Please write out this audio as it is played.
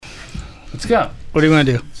Let's go. What do you want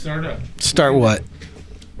to do? Start up. Start what?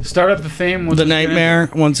 Start up the theme. The nightmare,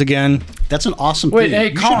 once again. That's an awesome Wait, theme. hey,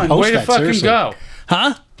 You Colin, should host way to that, fucking seriously. go.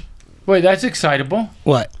 Huh? Wait, that's excitable.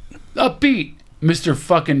 What? Upbeat, Mr.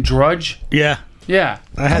 fucking Drudge. Yeah. Yeah.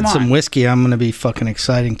 I had some whiskey. I'm going to be fucking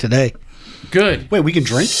exciting today. Good. Wait, we can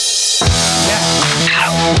drink? Yeah.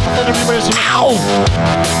 I thought everybody was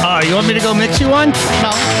Oh, you want me to go mix you one? No.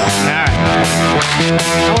 All right.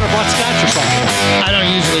 I would have brought scotch or something. I don't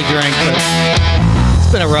usually drink, but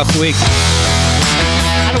it's been a rough week.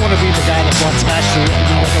 I don't want to be the guy that brought scotch to like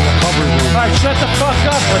a recovery room. All right, shut the fuck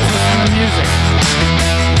up. Let's listen to music.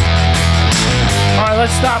 All right,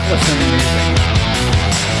 let's stop listening to music.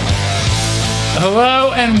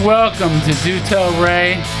 Hello and welcome to Do Tell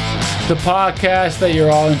Ray, the podcast that you're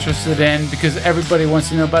all interested in because everybody wants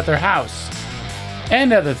to know about their house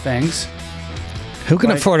and other things. Who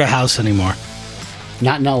can afford a house anymore?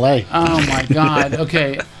 Not in L.A. Oh my God.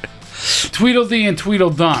 Okay. Tweedledee and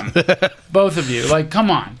Tweedledum. Both of you. Like, come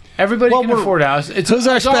on. Everybody can afford a house. Who's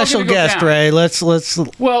our special guest, Ray? Let's.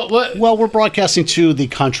 Well, we're broadcasting to the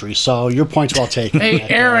country, so your point's well taken. Hey,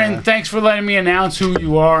 Aaron, thanks for letting me announce who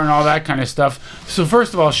you are and all that kind of stuff. So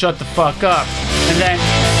first of all, shut the fuck up. And then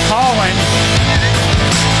Colin's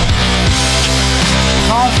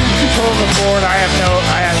in control of the board.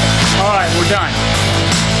 All right, we're done.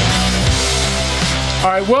 All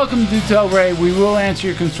right, welcome to Do Tell Ray. We will answer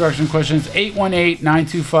your construction questions.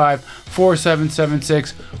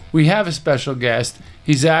 818-925-4776. We have a special guest.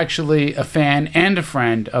 He's actually a fan and a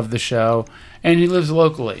friend of the show, and he lives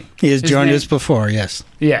locally. He has joined us before, yes.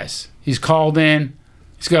 Yes. He's called in.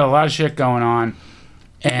 He's got a lot of shit going on,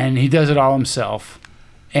 and he does it all himself.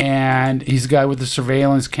 And he's a guy with the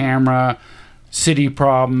surveillance camera, city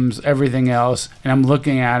problems, everything else. And I'm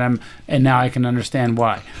looking at him, and now I can understand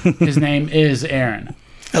why. His name is Aaron.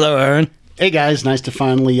 Hello, Aaron. Hey, guys. Nice to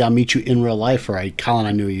finally meet you in real life. All right, Colin,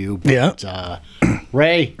 I knew you. But,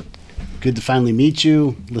 Ray, good to finally meet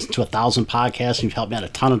you. Listened to 1,000 podcasts. You've helped me out a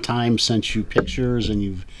ton of times, sent you pictures, and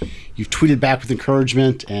you've tweeted back with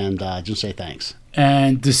encouragement, and just say thanks.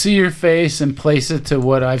 And to see your face and place it to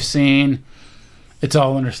what I've seen, it's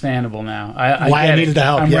all understandable now. I needed the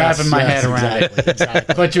help. I'm wrapping my head around it.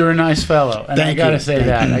 Exactly. But you're a nice fellow, and I gotta say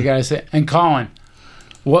that. I gotta say. And Colin,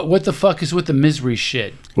 what the fuck is with the misery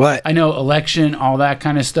shit? What? I know election, all that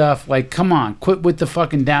kind of stuff. Like, come on, quit with the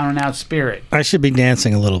fucking down and out spirit. I should be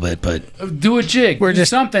dancing a little bit, but Do a jig. we're Do just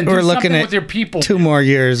something. We're Do looking something at with your people. 2 more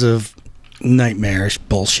years of nightmarish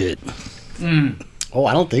bullshit. Oh,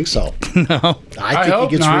 I don't think so. No. I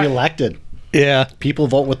think he gets reelected. Yeah. People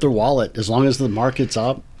vote with their wallet as long as the market's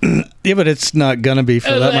up. Yeah, but it's not going to be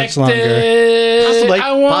for that much longer. Possibly.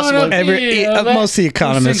 I wanna be Most of the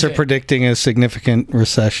economists are it? predicting a significant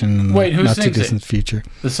recession in the Who not too sings distant it? future.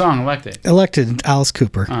 The song Elected. Elected Alice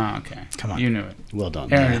Cooper. Oh, okay. Come on. You knew it. Well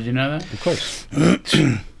done. Aaron, did you know that? Of course.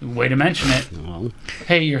 Way to mention it. Well,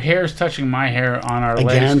 Hey, your hair is touching my hair on our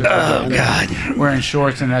Again? legs. Oh, God. Wearing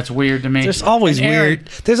shorts, and that's weird to me. There's always And Aaron, weird.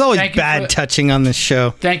 There's always thank you bad for- touching on this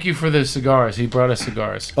show. Thank you for the cigars. He brought us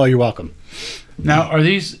cigars. oh, you're welcome. Now, are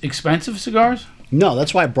these expensive cigars? No,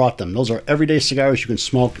 that's why I brought them. Those are everyday cigars you can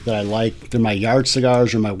smoke that I like. They're my yard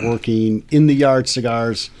cigars or my working in the yard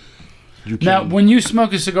cigars. You can, Now, when you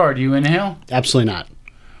smoke a cigar, do you inhale? absolutely not.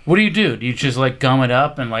 What do? Do you just like gum it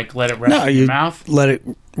up and like let it rest in you your mouth? let it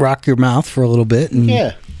rock your mouth for a little bit. And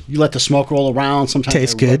Yeah, you let the smoke roll around. Sometimes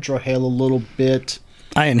Tastes I good. retrohale a little bit.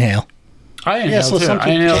 I inhale. I inhale so too. some I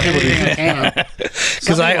people inhale can't. anything.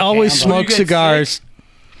 Because I always What, smoke you get cigars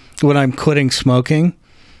when I'm quitting smoking.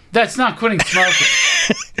 That's not quitting smoking.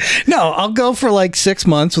 No, I'll go for like 6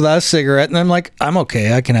 months without a cigarette, and I'm like, I'm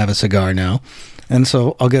okay. I can have a cigar now. And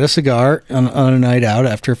so I'll get a cigar on a night out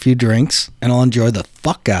after a few drinks, and I'll enjoy the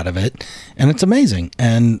fuck out of it. And it's amazing.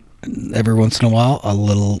 And every once in a while, a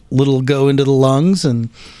little go into the lungs and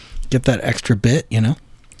get that extra bit, you know?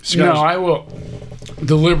 No, I will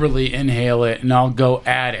deliberately inhale it, and I'll go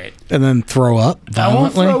at it. And then throw up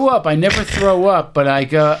violently. I won't throw up. I never throw up, but I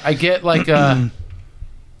get like a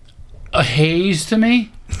haze to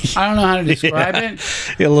me. I don't know how to describe it.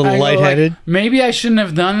 You're a little I go lightheaded. like, maybe I shouldn't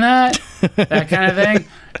have done that. That kind of thing.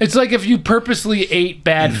 It's like if you purposely ate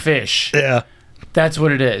bad fish. Yeah. That's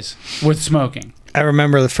what it is with smoking. I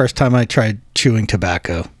remember the first time I tried chewing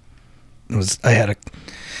tobacco. I had a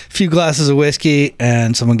few glasses of whiskey,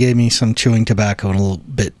 and someone gave me some chewing tobacco, and a little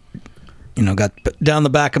bit, got down the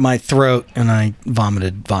back of my throat, and I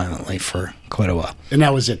vomited violently for quite a while. And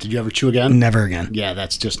that was it. Did you ever chew again? Never again. Yeah,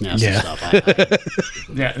 that's just nasty Yeah. stuff.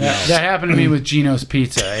 Yeah, that happened to me with Gino's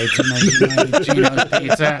Pizza. I ate too much Gino's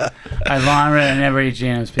Pizza. I vomited. I never ate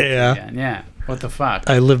Gino's Pizza Yeah. again. Yeah. What the fuck?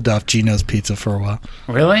 I lived off Gino's Pizza for a while.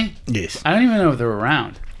 Really? Yes. I don't even know if they're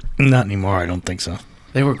around. Not anymore. I don't think so.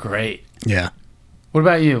 They were great. Yeah. What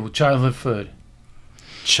about you? Childhood food?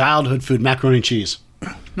 Childhood food, macaroni and cheese.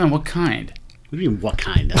 No, what kind? What do you mean, what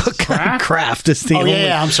kind? Kraft is the only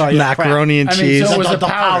I'm sorry. macaroni and cheese. So it was the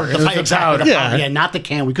powder. The powder. Yeah. Yeah, not the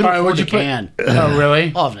can. We couldn't afford the can. Oh,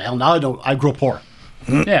 really? Oh, hell no. I don't. I grew up poor.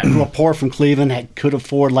 Yeah. I grew up poor from Cleveland. I could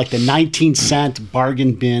afford like the 19-cent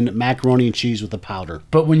bargain bin macaroni and cheese with the powder.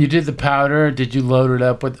 But when you did the powder, did you load it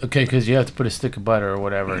up with... Okay, because you have to put a stick of butter or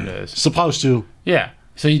whatever it is. Supposed to. Yeah.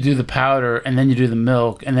 So you do the powder, and then you do the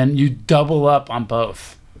milk, and then you double up on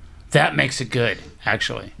both. That makes it good,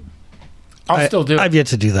 actually. I'll still do it. I've yet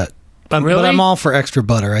to do that. Really? But I'm all for extra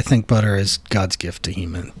butter. I think butter is God's gift to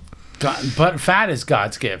human. But fat is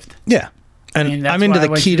God's gift. Yeah. And I mean, that's I'm into why the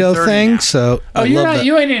I wasted keto 30 thing, now. so Oh, I love that.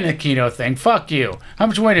 you ain't in the keto thing. Fuck you. How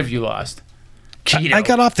much weight have you lost? Keto. I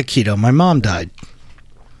got off the keto. My mom died.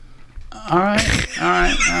 All right.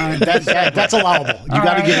 That's allowable. You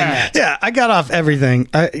got to get in that. Yeah, I got off everything.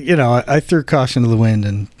 I threw caution to the wind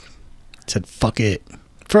and said, fuck it.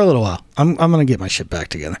 For a little while. I'm going to get my shit back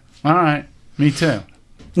together. All right. Me too.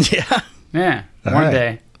 Yeah. Yeah. All One right.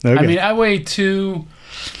 day. Okay. I mean, I weighed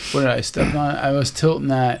what did I step on? I was tilting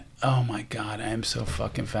that. Oh my God, I am so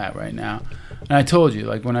fucking fat right now. And I told you,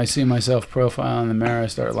 like when I see myself profile in the mirror, I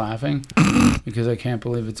start laughing because I can't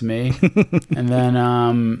believe it's me. And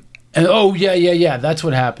then, that's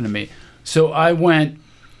what happened to me. So I went,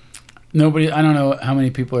 I don't know how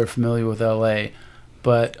many people are familiar with LA,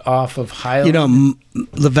 but off of Highland.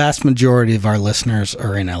 The vast majority of our listeners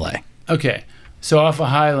are in LA. Okay. So off of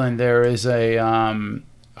Highland, there is a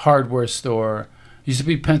hardware store. Used to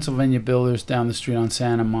be Pennsylvania Builders down the street on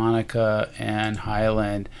Santa Monica and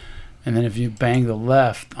Highland. And then if you bang the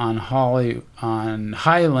left on Highland,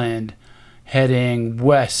 heading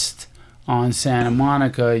west on Santa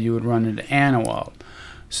Monica, you would run into Anawalt.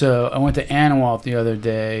 So I went to Anawalt the other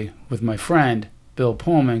day with my friend, Bill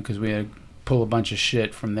Pullman, because we had to pull a bunch of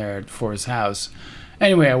shit from there for his house.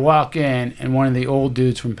 Anyway, I walk in, and one of the old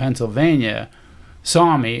dudes from Pennsylvania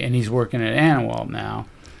saw me, and he's working at Anawalt now.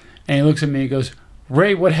 And he looks at me and goes,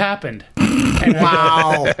 Ray, what happened? And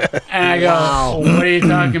Wow. I go, what are you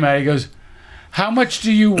talking about? He goes, how much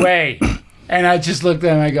do you weigh? And I just looked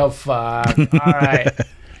at him and I go, fuck, all right.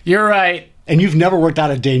 You're right. And you've never worked out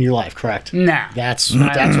a day in your life, correct? Nah. That's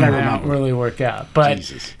what I remember. I don't really work out. But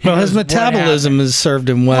Jesus. Well, his goes, "What metabolism has served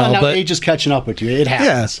him well, Well, now but age is catching up with you. It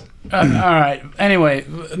happens. happened?" All right. Anyway,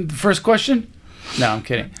 first question? No, I'm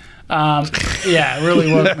kidding. It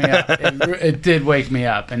really woke me up. It did wake me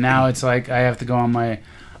up. And now it's like I have to go on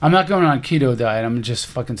I'm not going on a keto diet. I'm just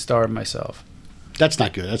fucking starve myself. That's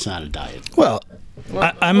not good. That's not a diet. well,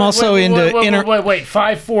 I'm also into Wait,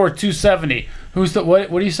 5'4", 270. Who's the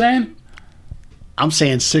what are you saying? I'm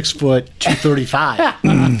saying 6 foot, 235.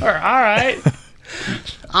 All right.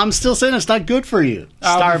 I'm still saying it's not good for you.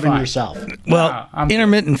 I'll be Starving fine. yourself. Well,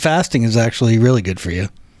 intermittent fasting is actually really good for you.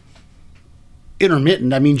 Intermittent,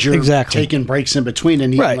 that means you're Exactly. taking breaks in between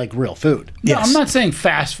and eating Right. like real food. No, Yes. I'm not saying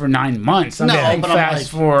fast for 9 months. I'm No, saying but I'm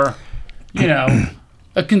fast like- for,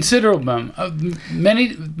 a considerable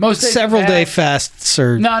most days Several day fast. fasts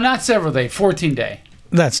are No, not several day. 14 day.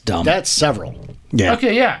 that's dumb. That's several. yeah.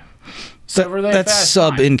 Okay, yeah. Several day That's fast.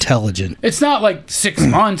 fine. sub-intelligent. It's not like 6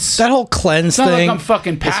 months. That whole cleanse not like thing I'm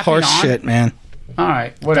fucking is packing horse on. shit, man. All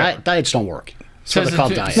right, whatever. Diets don't work. So Says they're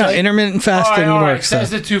called the two- diets. No, intermittent fasting all right. works. Says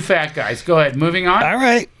though. the two fat guys. Go ahead. Moving on. All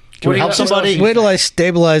right. Can we What help do you- somebody? Wait till I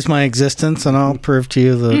stabilize my existence, and I'll prove to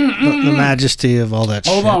you the majesty of all that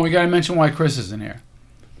Hold shit. on. We got to mention why Chris isn't here.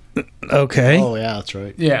 Okay. Oh, yeah, that's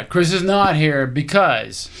right. Yeah, Chris is not here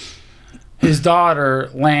because his daughter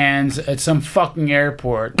lands at some fucking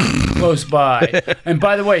airport close by. And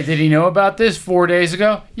by the way, did he know about this 4 days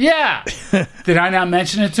ago? Yeah. Did I not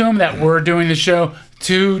mention it to him that we're doing the show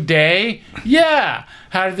today? Yeah.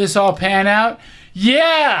 How did this all pan out?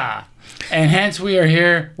 Yeah. And hence we are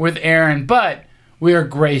here with Aaron, but we are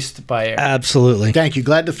graced by Aaron. Absolutely. Thank you.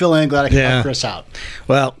 Glad to fill in. Glad I could Yeah. help Chris out.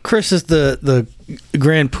 Well, Chris is the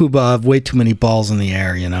grand poobah of way too many balls in the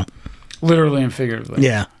air, Literally and figuratively.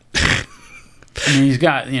 Yeah. I mean, he's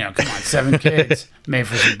got, come on, 7 kids made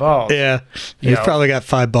for some balls. Yeah. He's Yo. probably got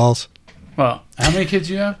 5 balls. Well, how many kids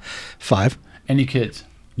do you have? 5. Any kids?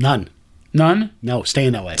 None. None? No,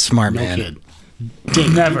 staying that way. Smart no man.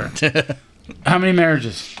 kid. Never. How many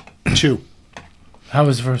marriages? 2. How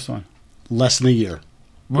was the first one? Less than a year.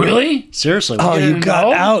 Really? Seriously. Oh, You you didn't got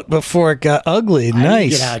know? out before it got ugly. I didn't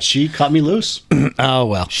Nice. get out. She cut me loose. Oh,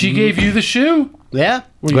 well. She gave you the shoe? Yeah.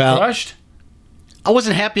 Were you Well- crushed? I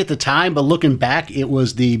wasn't happy at the time, but looking back, it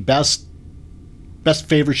was the best best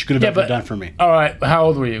favor she could have ever done for me. All right, how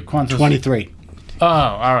old were you? Quantos? 23. Oh,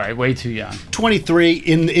 all right, way too young. 23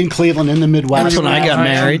 in Cleveland, in the Midwest. That's when I got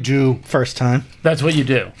married. Do First time. That's what you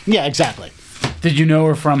do. Yeah, exactly. Did you know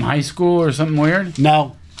her from high school or something weird?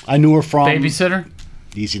 No, I knew her from Babysitter?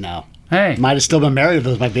 Easy now. Hey. Might have still been married if it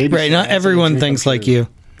was my babysitter. Right, not everyone thinks like you.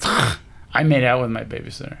 I made out with my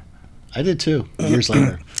babysitter. I did too, years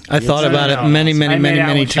later. I thought about it many I made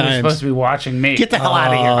out when times. She was supposed to be watching me. Get the hell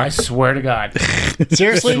out of here. I swear to God.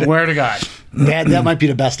 Seriously? Swear to God. That might be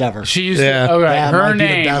the best ever. She used Yeah. to. All right, That her might be the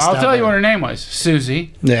name. best I'll tell you ever. what her name was.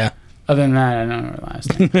 Susie. Yeah. Other than that, I don't know her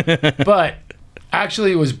last name. But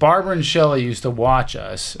actually, it was Barbara and Shelley used to watch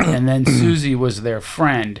us, and then Susie was their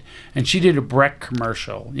friend, and she did a Breck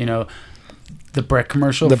commercial. You know, the Breck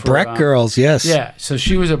commercial. The for, Breck girls, yes. Yeah, so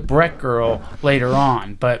she was a Breck girl later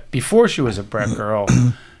on, but before she was a Breck girl,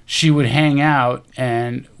 she would hang out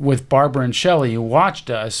and with Barbara and Shelley, who watched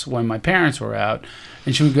us when my parents were out,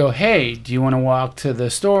 and she would go, "Hey, do you want to walk to the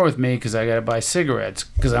store with me? Because I got to buy cigarettes.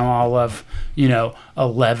 Because I'm all of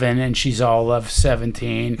 11, and she's all of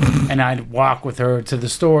 17, and I'd walk with her to the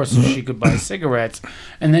store so she could buy cigarettes,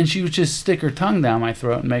 and then she would just stick her tongue down my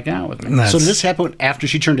throat and make out with me. So did this happen after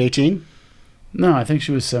she turned 18? No, I think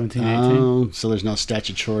she was 17, 18. Oh, so there's no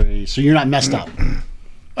statutory. So you're not messed up.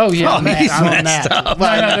 Oh, yeah. Oh, he's messed up. No,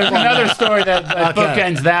 there's another story that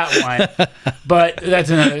bookends that one, but that's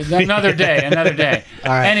another day.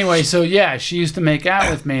 All right. Anyway, so yeah, she used to make out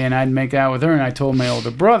with me, and I'd make out with her, and I told my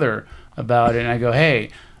older brother about it, and I go, "Hey,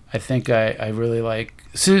 I think I really like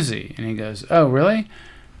Susie," and he goes, "Oh, really?"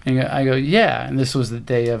 And I go, "Yeah," and this was the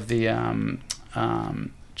day of the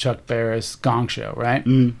Chuck Barris Gong Show, right?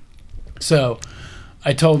 Mm. So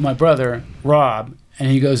I told my brother, Rob, and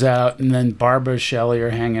he goes out, and then Barbara and Shelley are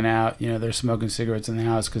hanging out. You know, they're smoking cigarettes in the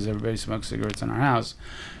house because everybody smokes cigarettes in our house.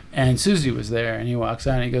 And Susie was there, and he walks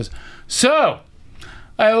out, and he goes, "So,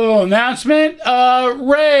 I have a little announcement.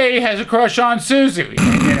 Ray has a crush on Susie."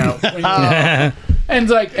 And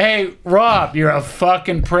it's like, "Hey, Rob, you're a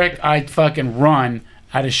fucking prick." I fucking run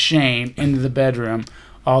out of shame into the bedroom,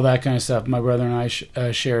 all that kind of stuff. My brother and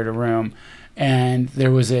I shared a room. And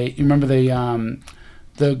there was you remember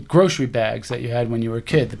the grocery bags that you had when you were a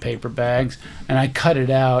kid, the paper bags, and I cut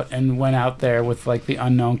it out and went out there with like the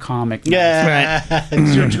unknown comic. Yeah. Right.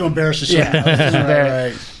 To embarrass yourself. Yeah.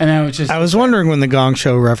 Right. And I was just. I was wondering when the Gong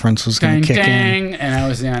Show reference was going to kick in. And I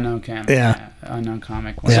was the unknown comic. Yeah. Unknown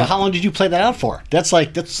comic. So how long did you play that out for? That's a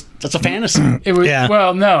fantasy. It was Yeah.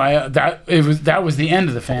 that was the end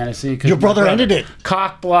of the fantasy. Your brother ended it.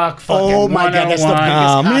 Cock block. Fucking Oh my God, that's the biggest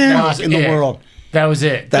Oh, man. cock block in the world. That was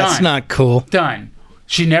it. That's Done. not cool. Done.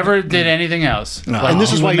 She never did anything else. No. And this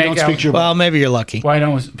she is would why you make don't out- speak to your brother. Well, maybe you're lucky. Why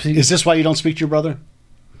don't? Is this why you don't speak to your brother?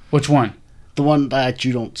 Which one? The one that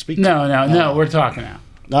you don't speak to? No. We're talking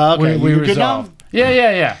now. Okay, We you're good resolved. now?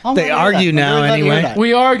 Yeah. I'm They glad to hear argue that. now I'm really glad to hear anyway. that.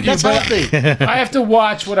 We argue, That's but healthy. I have to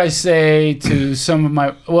watch what I say to some of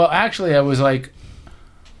my. Well, actually, I was like,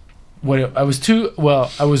 I was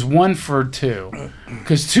 1 for 2,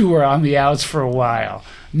 because 2 were on the outs for a while.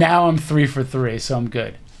 Now I'm 3 for 3, so I'm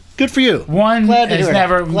good. Good for you. One Glad to is hear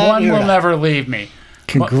never. that. Glad to One hear will that. never leave me.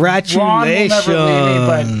 Congratulations. Ron will never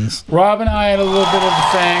leave me, but Rob and I had a little bit of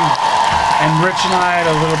a thing, and Rich and I had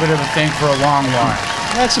a little bit of a thing for a long while.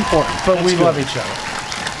 That's important. But That's we good. love each other.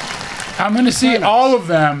 I'm going to see all of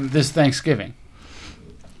them this Thanksgiving.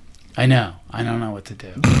 I know. I don't know what to do.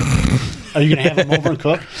 Are you going to have them over and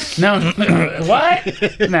cook? No. What?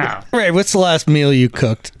 No. Ray, what's the last meal you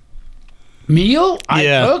cooked? Meal? I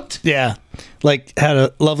cooked? Yeah. Like, had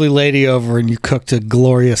a lovely lady over and you cooked a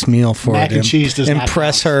glorious meal for Mac her. and cheese does not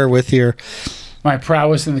impress count. her with your... My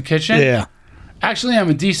prowess in the kitchen? Yeah. Actually, I'm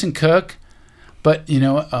a decent cook. But, you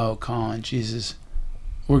know what? Oh, Colin, Jesus.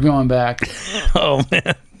 We're going back. Oh,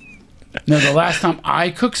 man. No, the last time I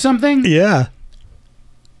cooked something, Yeah.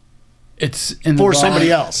 it's in the For bar.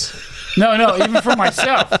 somebody else. No, even for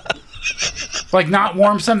myself. Like not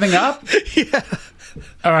warm something up? Yeah.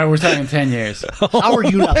 All right, we're talking 10 years. How are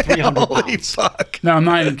you not 300 Holy pounds? fuck. No, I'm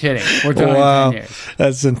not even kidding. We're talking Wow. 10 years.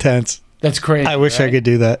 That's intense. That's crazy. I wish I right? could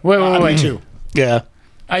do that. Wait. Me too. Yeah.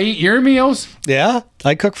 I eat your meals? Yeah.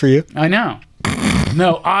 I cook for you. I know.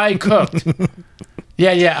 No, I cooked.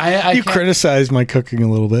 Yeah. I You can't- criticized my cooking a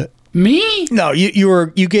little bit. Me? No,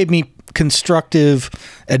 you gave me constructive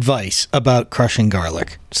advice about crushing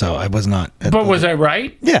garlic. So I was not. But was I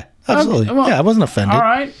right? Yeah, absolutely. Okay, well, yeah, I wasn't offended. All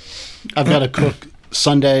right. I've got to cook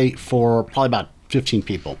Sunday for probably about 15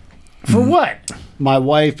 people. For what? My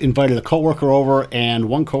wife invited a coworker over, and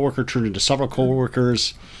one coworker turned into several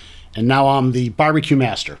coworkers, and now I'm the barbecue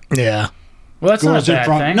master. Yeah. Well, that's not a bad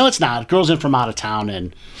from thing. no, it's not. Girls in from out of town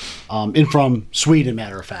and in from Sweden,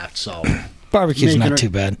 matter of fact. So Barbecue's not too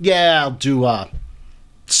bad. Yeah, I'll do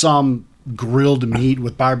some grilled meat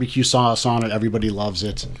with barbecue sauce on it. Everybody loves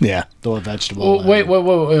it. Yeah. Throw a vegetable. Well, wait.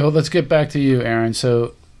 Let's get back to you, Aaron.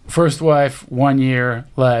 So, first wife, 1 year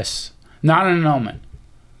less. Not an annulment.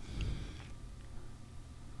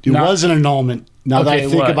 It was an annulment. Now that I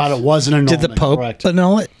think about it, was an annulment. Did the Pope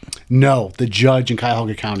annul it? No, the judge in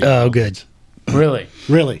Cuyahoga County. Oh, good. Really?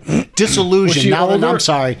 Really. Disillusion. Now that I'm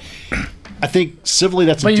sorry. I think civilly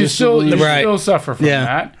that's a disillusion. But you still suffer from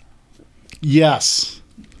that. Yes.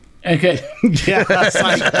 Okay.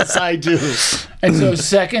 Yes, I do. And so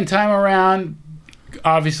second time around,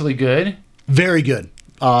 obviously good. Very good.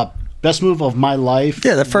 Best move of my life.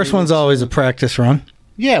 Yeah, the first one's always a practice run.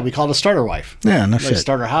 Yeah, we call it a starter wife. Yeah, no shit.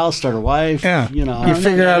 Starter house, starter wife. Yeah. You know. You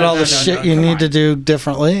figure out all the shit you need to do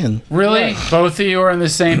differently. And Really? Both of you are in the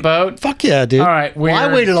same boat? fuck yeah, dude. All right. Well,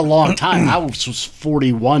 I waited a long time. I was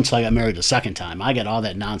 41 till I got married the second time. I got all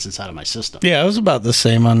that nonsense out of my system. Yeah, it was about the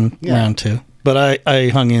same on round 2. But I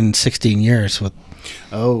hung in 16 years with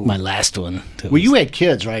my last one. Well, you had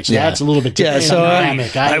kids, right? So that's a little bit different. Yeah,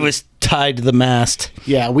 so I was tied to the mast.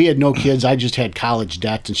 Yeah, we had no kids. I just had college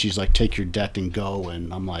debt, and she's like, take your debt and go.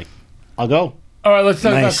 And I'm like, I'll go. All right, let's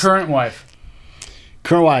talk about current wife.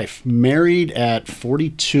 Current wife, married at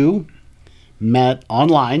 42, met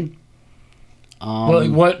online.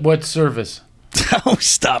 What service? Oh,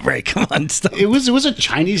 stop, Ray. Come on, stop. It was a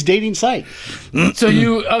Chinese dating site. So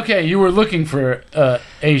you were looking for an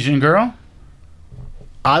Asian girl?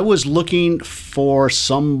 I was looking for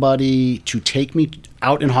somebody to take me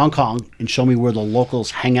out in Hong Kong and show me where the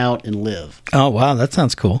locals hang out and live. Oh, wow. That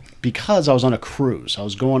sounds cool. Because I was on a cruise. I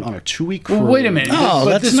was going on a 2-week cruise. Well, wait a minute. Oh,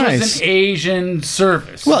 but that's this nice. was an Asian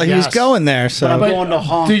service. Well, he was going there, so. But I'm going to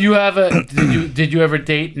Hong Kong. Do you have did you ever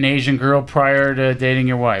date an Asian girl prior to dating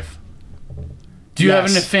your wife? Do you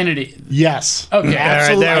have an affinity? Yes. Okay,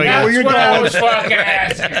 absolutely. All right, there we go. That's what I was fucking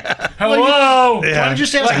asking. Hello. Why don't you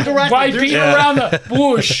just ask me directly? Why beat around the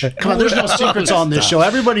bush? Come on, there's no secrets on this show.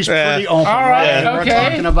 Everybody's pretty open. All right, We're okay.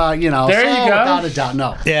 talking about, There you go. without a doubt,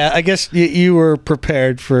 no. Yeah, I guess you were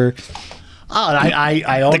prepared for. Oh,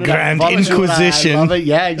 I own The Grand Inquisition. I love it.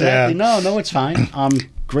 Yeah, exactly. Yeah. No, it's fine.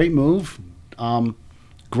 Great move.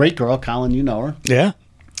 Great girl, Colin. You know her. Yeah.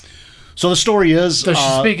 So the story is. Does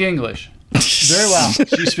she speak English? Very well.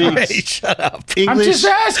 She speaks. Ray, shut up. English. I'm just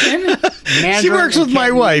asking. Mandarin, She works with and my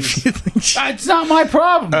Cantonese. wife. It's not my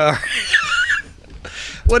problem.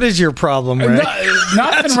 What is your problem, Ray?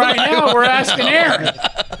 Nothing right now. We're asking Aaron.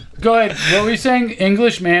 Go ahead. What were you saying?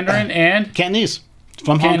 English, Mandarin, and Cantonese.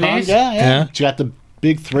 From Hong Kong. Cantonese? Yeah. She got the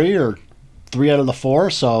big 3 or 3 out of the 4,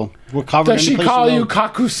 so we're covered. does she call you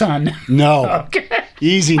Kaku-san? No. Okay.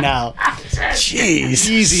 Easy now. Jeez.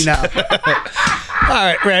 Easy now. All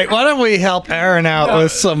right, Ray, why don't we help Aaron out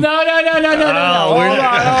with some. No.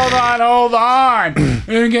 Hold on.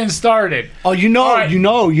 We're getting started. Oh, you right.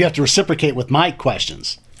 you have to reciprocate with my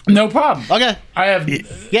questions. No problem. Okay. I have.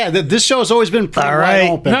 Yeah, this show has always been pretty wide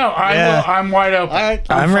open. No, I'm wide open. All right.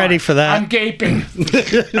 I'm ready for that. I'm gaping.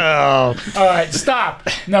 Oh. All right, stop.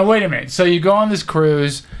 Now wait a minute. So you go on this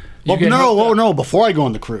cruise. Well, no. Before I go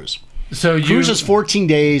on the cruise. So Cruise is 14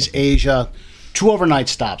 days, Asia, 2 overnight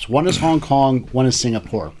stops. One is Hong Kong, one is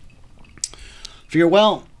Singapore. Figure,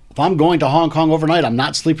 well, if I'm going to Hong Kong overnight, I'm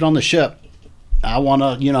not sleeping on the ship. I want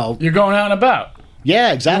to, You're going out and about.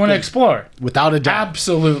 Yeah, exactly. You want to explore. Without a doubt.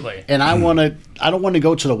 Absolutely. And I don't want to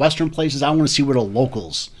go to the Western places. I want to see where the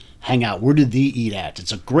locals hang out. Where do they eat at?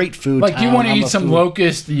 It's a great food Like, town. you want to eat some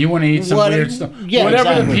locust, you want to eat some weird stuff. Yeah, whatever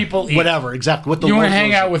exactly. the people eat. Whatever, exactly. What the You want to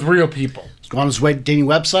locals hang out with real people. Go on his dating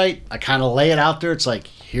website. I kind of lay it out there. It's like,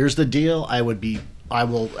 here's the deal. I will be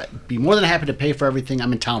more than happy to pay for everything.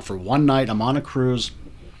 I'm in town for one night. I'm on a cruise.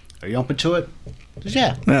 Are you open to it? Says,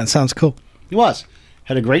 yeah. That sounds cool. He was.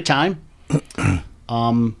 Had a great time.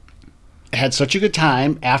 Had such a good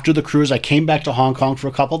time. After the cruise, I came back to Hong Kong for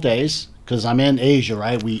a couple days because I'm in Asia,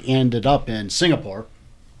 right? We ended up in Singapore.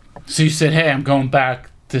 So you said, hey, I'm going back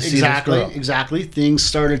to see this girl. Exactly. Things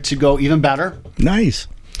started to go even better. Nice.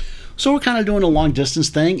 So we're kind of doing a long distance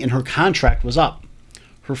thing, and her contract was up.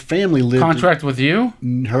 Her family lived. Contract with you?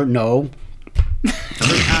 No.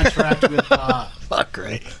 Her contract with. Fuck,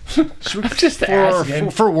 Ray. Just asking.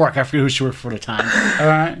 For work. I forget who she worked for at the time. All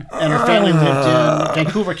right. And her family lived in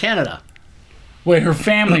Vancouver, Canada. Wait, her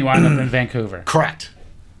family wound up in Vancouver. Correct.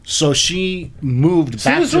 So she moved back to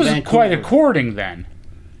Vancouver. So this was quite a courting then.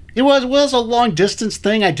 It was a long distance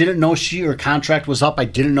thing. I didn't know her contract was up. I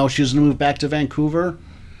didn't know she was going to move back to Vancouver.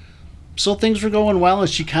 So things were going well, and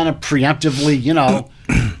she kind of preemptively,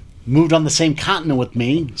 moved on the same continent with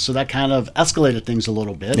me. So that kind of escalated things a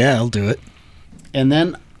little bit. Yeah, I'll do it. And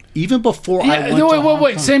then even before I went wait, to Hong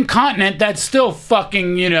wait. Kong. Same continent. That's still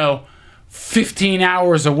fucking, 15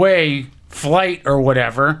 hours away flight or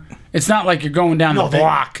whatever. It's not like you're going down the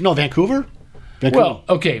block. No, Vancouver? Well,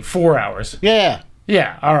 okay, 4 hours. Yeah.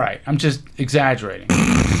 Yeah, all right. I'm just exaggerating.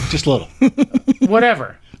 Just a little.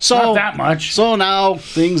 Whatever. So, not that much. So now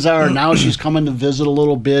now she's coming to visit a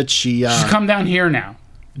little bit. She's come down here now.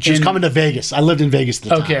 She's coming to Vegas. I lived in Vegas at the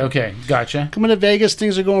time. Okay, gotcha. Coming to Vegas,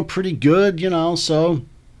 things are going pretty good, so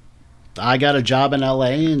I got a job in LA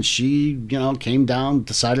and she, came down,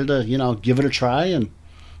 decided to, give it a try and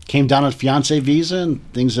came down on a fiance visa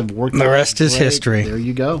and things have worked out. The rest is great. history. There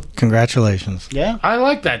you go. Congratulations. Yeah. I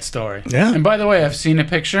like that story. Yeah. And by the way, I've seen a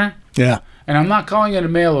picture. Yeah. And I'm not calling it a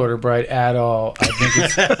mail order bride at all. I think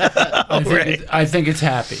it's I think it's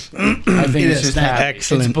happy. I think it's just happy.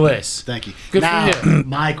 Excellent. It's bliss. Thank you. Good now, for you.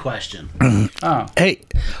 my question. Oh. Hey,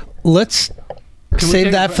 let's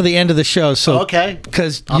save that for the end of the show. So, okay.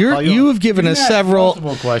 Because I'll call you you up. have given You us can ask several,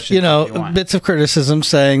 multiple questions if you want. bits of criticism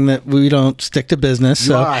saying that we don't stick to business.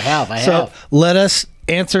 You are, I have. So let us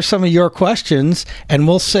answer some of your questions, and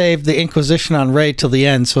we'll save the Inquisition on Ray till the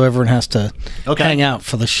end, so everyone has to hang out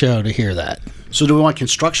for the show to hear that. So do we want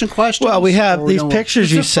construction questions? Well, we have these pictures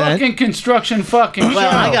It's you a sent. fucking construction fucking show.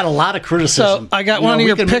 Well, I got a lot of criticism. So I got one of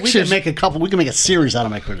your pictures. We can make a series out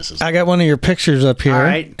of my criticism. I got one of your pictures up here. All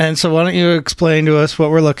right. And so why don't you explain to us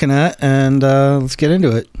what we're looking at, and let's get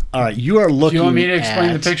into it. All right, you are looking. Do you want me to explain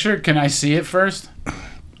at the picture? Can I see it first?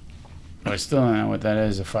 I still don't know what that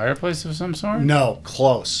is. A fireplace of some sort? No,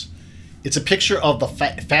 close. It's a picture of the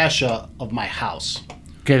fascia of my house.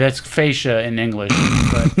 Okay, that's fascia in English,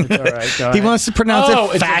 but it's all right. Go ahead. He wants to pronounce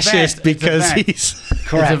it's it a fascist vent. It's a because vent. he's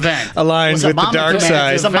Correct. It's a vent. aligned Was it with the mammoth dark or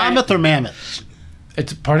side. Is it mammoth or mammoth?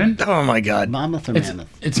 It's pardon? Oh my God! Mammoth or mammoth?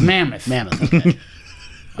 It's mammoth. Mammoth. Okay.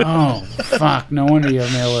 Oh fuck! No wonder you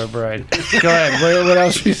have mail order bride. Go ahead. What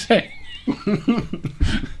else you say?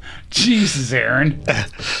 Jesus, Aaron.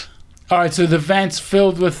 All right, so the vent's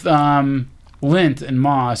filled with lint and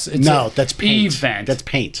moss. It's that's paint. Eve vent. That's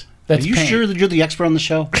paint. That's Are you paint. sure that you're the expert on the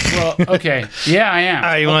show? Well, okay. Yeah, I am. All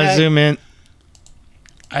right, you want to Okay. zoom in?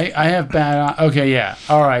 I have bad. Okay, yeah.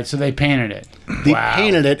 All right, so they painted it. They Wow.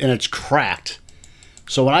 painted it and it's cracked.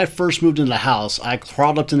 So when I first moved into the house, I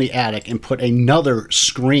crawled up in the attic and put another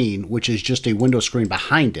screen, which is just a window screen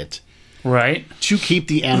behind it, Right. to keep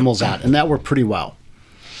the animals out, and that worked pretty well.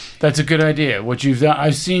 That's a good idea. What you've done,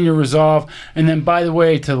 I've seen your resolve, and then by the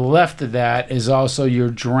way, to the left of that is also your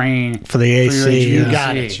drain For the AC, your you HVAC.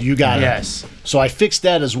 got it. You got it. Yes, So I fixed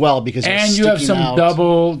that as well because it was and you have sticking some out.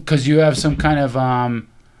 double because you have some kind of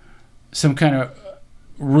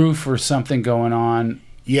roof or something going on.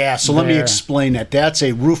 Yeah, so let me there. explain that. That's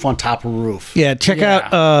a roof on top of roof. Yeah, check Yeah.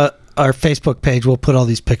 out our Facebook page. We'll put all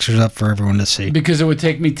these pictures up for everyone to see. Because it would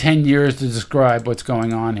take me 10 years to describe what's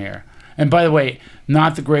going on here. And by the way,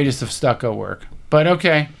 not the greatest of stucco work, but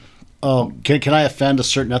okay. Oh, can I offend a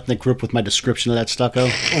certain ethnic group with my description of that stucco?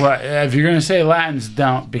 Well, if you're going to say Latins,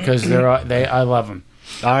 don't, because I love them.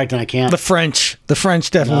 All right, then I can't. The French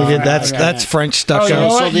definitely did. That's okay. that's French Oh, stucco. you know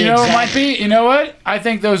so what? the You know what it exact- might be? You know what? I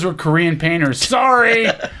think those were Korean painters.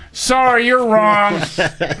 Sorry, you're wrong.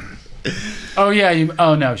 Oh yeah.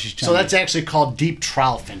 Oh no, she's. So that's actually called deep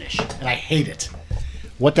trowel finish, and I hate it.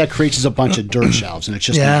 What that creates is a bunch of dirt shelves, and it's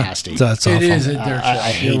just nasty. That's It awful. is a dirt I shop.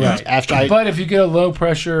 hate You're it. right. But if you get a low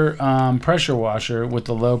pressure pressure washer with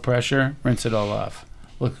the low pressure, rinse it all off.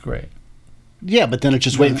 Looks great. Yeah, but then it's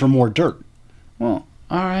just waiting for more dirt. Well,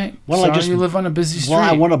 all right. Well, Sorry, you live on a busy street. Well,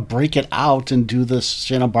 I want to break it out and do this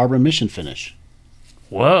Santa Barbara mission finish.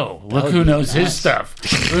 Whoa! Look would who be knows his nice.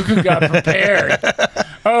 stuff. Look who got prepared.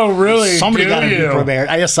 Oh, really? Somebody Do got to be you? prepared.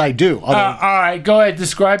 Yes, I do. All right, go ahead.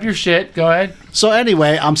 Describe your shit. Go ahead. So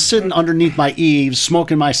anyway, I'm sitting underneath my eaves,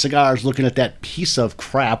 smoking my cigars, looking at that piece of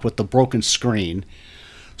crap with the broken screen.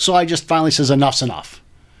 So I just finally says, enough's enough.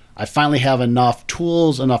 I finally have enough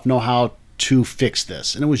tools, enough know-how to fix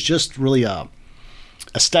this. And it was just really a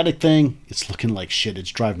aesthetic thing. It's looking like shit.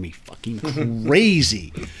 It's driving me fucking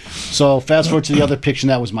crazy. So fast forward to the other picture,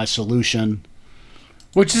 and that was my solution.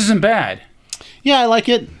 Which isn't bad. Yeah, I like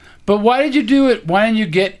it. But why did you do it? Why didn't you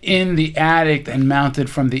get in the attic and mount it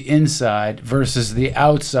from the inside versus the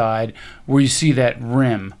outside where you see that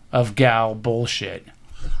rim of gal bullshit?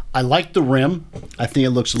 I like the rim. I think it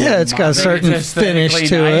looks a little Yeah, it's got a certain it's finish aesthetically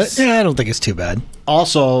to nice. it. Yeah, I don't think it's too bad.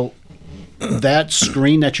 Also, that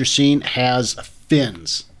screen that you're seeing has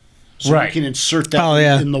fins. So Right. you can insert that Oh,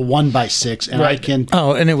 yeah. in the 1x6, and I Right. can.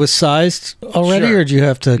 Oh, and it was sized already, Sure. or did you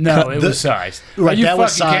have to No, cut? it was sized. Right, Are you that fucking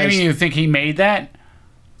was kidding sized. me? You think he made that?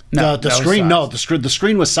 No, the that was screen, no, sized. the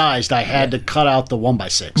screen was sized. I had to cut out the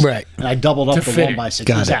 1x6. Right. And I doubled up To the fit it. 1x6.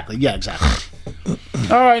 Got it. Exactly. Yeah, exactly.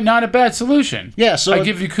 All right, not a bad solution. Yeah, so I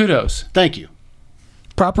give you kudos. Thank you.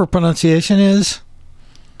 Proper pronunciation is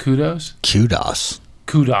Kudos. kudos.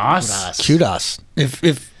 Kudos. Kudos.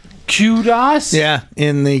 If Kudos. yeah,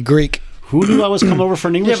 in the Greek. Who knew I was coming over for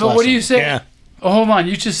an English Yeah, but what do you say? Yeah. Oh, hold on.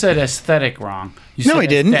 You just said aesthetic wrong. You No, said he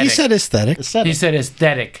didn't. He aesthetic. said aesthetic. lesson? He said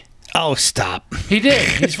aesthetic. Oh, stop. He did.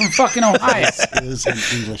 He's from fucking Ohio. It is an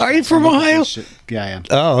English Are you lesson. from Ohio? Yeah, I am.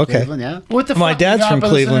 Oh, okay. Cleveland, yeah. What the My fuck? dad's You from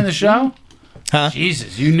not listening Cleveland. to the show? Huh?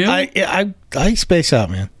 Jesus, you knew? I space out,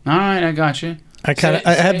 man. All right, I got you. I kind of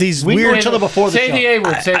I have these We knew weird. each other before the Say show. the A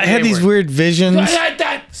word. Say the I had A these word. weird visions,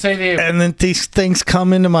 Say the A word. and then these things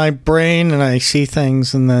come into my brain, and I see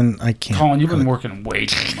things, and then I can't. Colin, you've been working way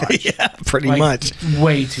too much. Yeah, pretty Like, much.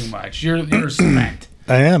 Way too much. You're spent.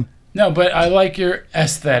 I am. No, but I like your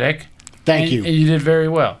aesthetic. Thank and, you. And you did very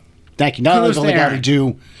well. Thank you. Now Kudos I've only to got to Aaron.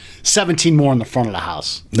 do 17 more in the front of the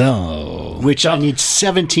house, No. which I need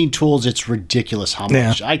 17 tools. It's ridiculous how Yeah.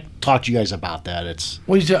 much. I talked to you guys about that. It's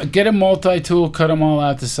Well, you get a multi-tool, cut them all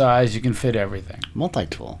out to size. You can fit everything.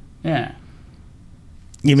 multi-tool. Yeah.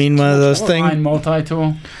 You mean one of those Fine things?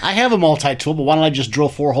 multi-tool. I have a multi-tool, but why don't I just drill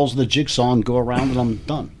 4 holes in the jigsaw and go around and I'm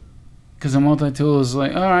done? Because a multi-tool is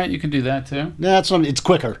like, all right, you can do that too. Yeah, that's what it's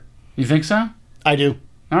quicker. You think so? I do.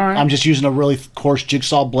 All right. I'm just using a really coarse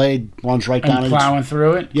jigsaw blade, runs right down. and and it's- plowing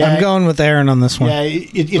through it. Yeah, I'm going with Aaron on this one. Yeah,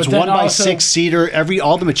 it's But then 1x6 also- cedar.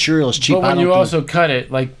 All the material is cheap. But I when don't you do- also cut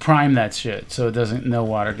it, like prime that shit, so it doesn't, no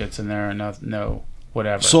water gets in there, and no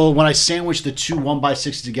whatever. So when I sandwich the two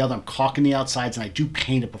 1x6s together, I'm caulking the outsides and I do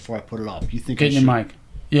paint it before I put it up. You think Get I in your should mic.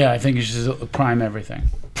 Yeah, I think you should prime everything.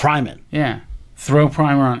 prime it? Yeah. Throw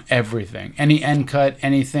primer on everything. Any end cut,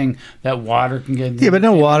 anything that water can get in. Yeah, but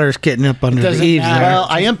no water's getting up under the doesn't eaves matter. there. Well,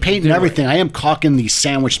 I am painting do it. everything. I am caulking these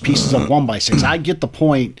sandwiched pieces of 1x6. I get the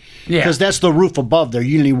point. Yeah. Because that's the roof above there.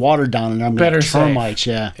 You need water down in there. I'm going Better to termites,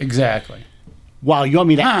 yeah. Exactly. Wow, you want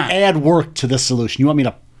me to Huh. add work to this solution. You want me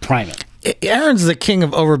to prime it. Aaron's the king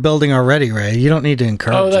of overbuilding already, Ray. You don't need to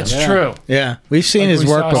encourage Oh, him. that's Yeah. true. Yeah, we've seen his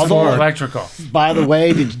We work saw some before. Electrical. By the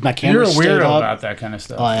way, did my camera You're a stay weirdo up? about that kind of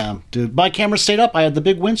stuff. I am. Dude, my camera stayed up. I had the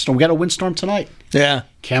big windstorm. We got a windstorm tonight. Yeah.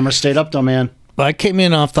 Camera stayed up though, man. I came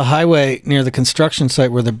in off the highway near the construction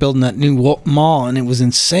site where they're building that new mall, and it was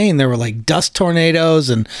insane. There were like dust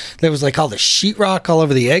tornadoes, and there was like all the sheetrock all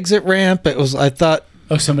over the exit ramp. It was, I thought,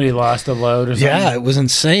 Oh, somebody lost a load or something? yeah, it was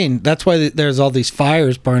insane. That's why there's all these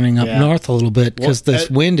fires burning up Yeah. north a little bit, because Well, this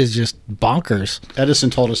wind is just bonkers. Edison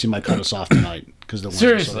told us he might cut us off tonight because the winds were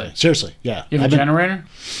so Seriously? bad. Seriously, yeah. You have a I've been- generator?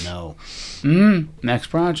 No. Next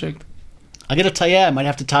project. I got to tie. Yeah, I might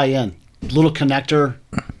have to tie in little connector.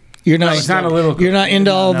 You're not. it's not a little. You're not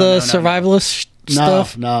into all No, the no, no. survivalist No,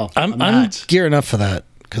 stuff. no, I'm not. gearing up for that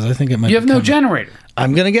because I think it might. You have be no coming. generator.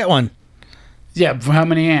 I'm gonna get one. Yeah, for how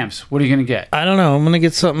many amps? What are you going to get? I don't know. I'm gonna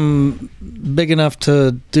get something big enough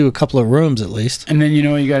to do a couple of rooms at least. And then you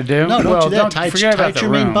know what you got to do? No, don't well, do that. Tie forget about it to the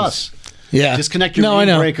your main rooms. bus. Yeah. Disconnect your No, main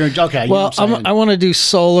I know. breaker. Okay. You know Well, what I'm saying? I want to do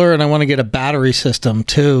solar, and I want to get a battery system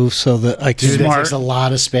too, so that I can. Dude, that Smart. takes a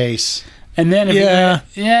lot of space. And then if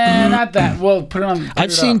Yeah. not that. Well, put it on. put I've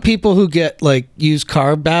it seen up. people who get like used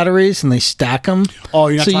car batteries and they stack them. Oh,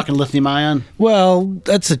 you're not So you- talking lithium ion? Well,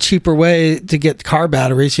 that's a cheaper way to get car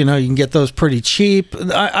batteries. You know, you can get those pretty cheap.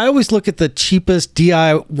 I always look at the cheapest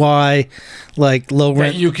DIY, like low that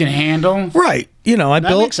rent. you can handle. Right. You know, I That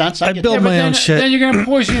build. makes sense. I I get build that. But my then, own shit. then you're going to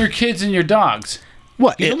poison your kids and your dogs.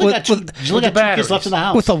 What? You It- only got two, with, you only got with the two kids left in the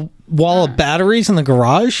house. with a wall of batteries in the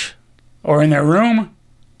garage? Or in their room.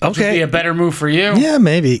 Which would Okay. be a better move for you. Yeah,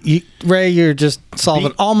 maybe. Ray, you're just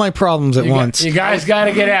solving all my problems at once. You guys got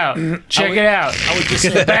to get out. Check it out. I would just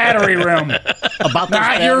It's the say battery room. about those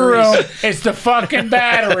Not your room. batteries. It's the fucking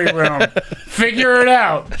battery room. Figure it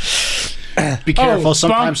out. Be careful. Oh,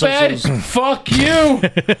 Sometimes bunk bed? those- Fuck you.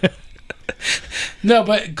 No,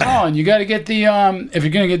 but Colin, you got to get the if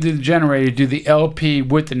you're gonna get the generator, do the LP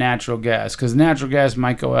with the natural gas because natural gas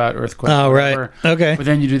might go out, earthquake. Oh, right. whatever. Okay. But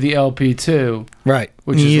then you do the LP too. Right.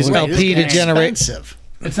 Which you is use the way- LP to It's generate. expensive.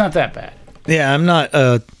 It's not that bad. Yeah, I'm not.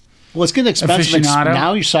 Well, it's getting expensive. Aficionado?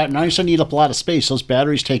 Now you're starting to eat up a lot of space. Those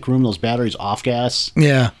batteries take room. Those batteries off gas.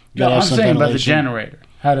 Yeah. You No, gotta have I'm some saying about the ventilation. generator.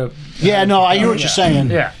 How to? Yeah, no, I hear what you're saying.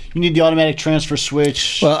 Yeah. You need the automatic transfer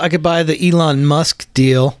switch. Well, I could buy the Elon Musk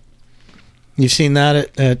deal. You've seen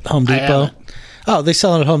that at Home I Depot? haven't. Oh, they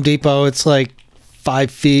sell it at Home Depot. It's like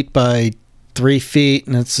 5 feet by 3 feet,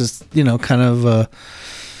 and it's just, kind of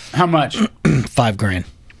How much? $5,000.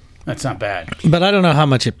 That's not bad. But I don't know how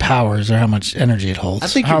much it powers or how much energy it holds. I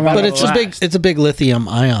think How you're long better. but it's a big lithium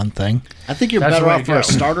ion thing. I think you're That's better the way off to for a go.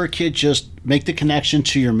 starter kit. Just make the connection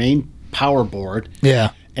to your main power board Yeah.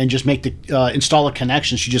 and just make the install a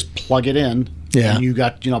connection. So you just plug it in. Yeah. And you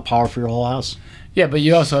got power for your whole house. Yeah, but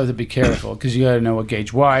you also have to be careful because you got to know what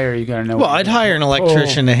gauge wire. You got to know. Well, I'd hire an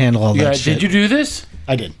electrician to handle all that shit. Did you do this?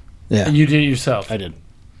 I did. Yeah. And you did it yourself. I did.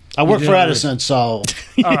 I work for Edison, so all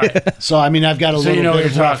right. So I mean, I've got a little you know bit what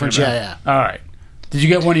of you're reference. talking about. All right. Did you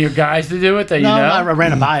get one of your guys to do it that you No, know? I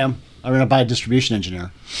ran it by him. I ran it by a distribution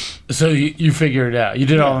engineer. So you figured it out. You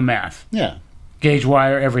did all the math. Yeah. Gauge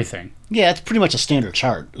wire, everything. Yeah, it's pretty much a standard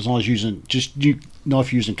chart as long as you know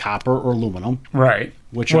if you're using copper or aluminum. Right.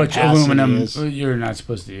 Which aluminum is. you're not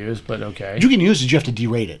supposed to use, but okay. You can use it, you have to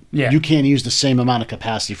derate it. Yeah. You can't use the same amount of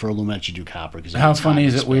capacity for aluminum that you do copper. How funny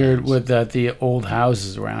is it weird with the old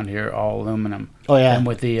houses around here, all aluminum? Oh, yeah. And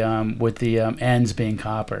with the ends being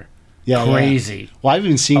copper. Yeah, Crazy. Yeah. Well, I've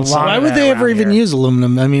even seen some. Why would they ever even use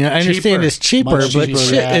aluminum? I mean, I understand Cheaper. it's cheaper, Much but cheaper,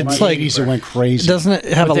 shit, yeah. it's My like, 80s it went crazy. doesn't it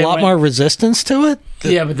have But a they lot went- more resistance to it?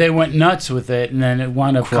 Yeah, but they went nuts with it, and then it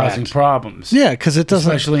wound up Correct. causing problems. Yeah, because it doesn't.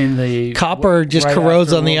 Especially in the Copper just right corrodes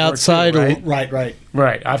after on the World War outside. II, right? Right.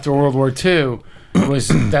 Right after World War II,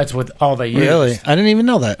 that's what all they used. Really? I didn't even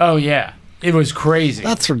know that. Oh yeah, it was crazy.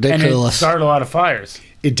 That's And it ridiculous. started a lot of fires.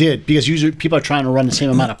 It did, because usually people are trying to run the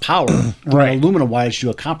same amount of power on Right. an aluminum wire as you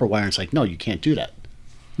do a copper wire. And it's like, no, you can't do that.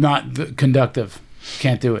 Not conductive.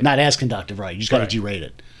 Can't do it. Not as conductive, right? You just got to Right. derate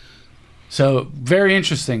it. So very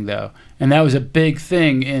interesting though, and that was a big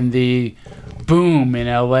thing in the boom in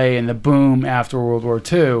LA and the boom after World War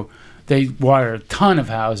II. They wired a ton of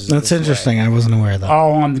houses. That's this interesting. way. I wasn't aware of that.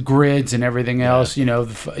 All on the grids and everything else. You know,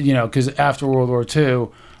 because after World War II,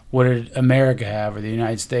 what did America have, or the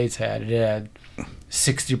United States had? It had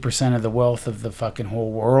 60% of the wealth of the fucking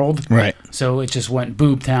whole world. Right. So it just went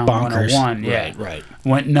boob town Bonkers. 101. Yeah. Right.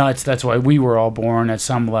 Went nuts. That's why we were all born at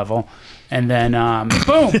some level. And then,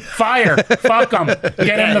 boom, fire. Fuck them. Get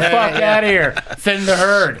them the fuck out of here. Thin the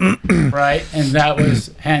herd. Right? And that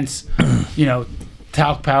was, hence,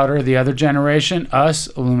 talc powder, the other generation, us,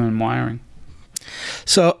 aluminum wiring.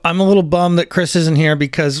 So I'm a little bummed that Chris isn't here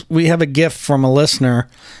because we have a gift from a listener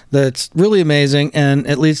that's really amazing, and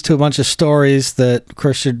it leads to a bunch of stories that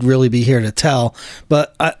Chris should really be here to tell.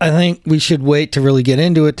 But I think we should wait to really get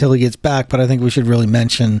into it till he gets back, but I think we should really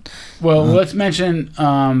mention... Well, let's mention,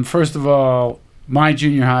 first of all, my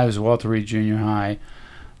junior high was Walter Reed Junior High.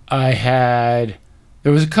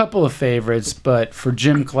 There was a couple of favorites, but for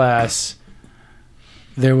gym class,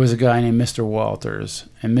 there was a guy named Mr. Walters,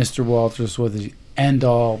 and Mr. Walters was the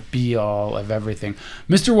end-all, be-all of everything.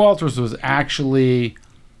 Mr. Walters was actually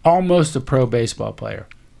almost a pro baseball player,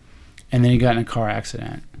 and then he got in a car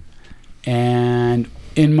accident. And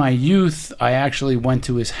in my youth, I actually went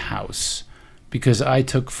to his house because I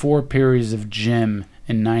took 4 periods of gym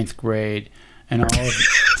in 9th grade, and all of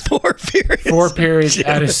 4 periods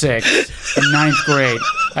out of 6 in 9th grade.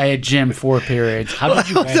 I had gym 4 periods. How did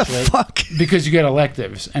you What the graduate? fuck? Because you get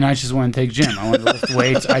electives, and I just wanted to take gym. I wanted to lift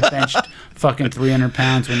weights. I benched fucking 300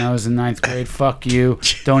 pounds when I was in 9th grade. Fuck you.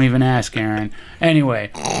 Don't even ask, Aaron.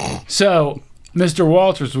 Anyway, so Mr.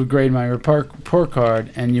 Walters would grade my report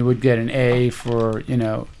card, and you would get an A for,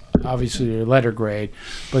 obviously your letter grade.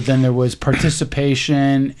 But then there was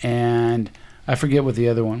participation, and I forget what the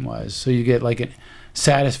other one was. So you get like a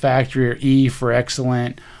satisfactory, or E for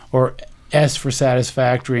excellent, or S for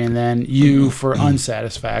satisfactory, and then U for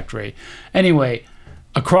unsatisfactory. Anyway,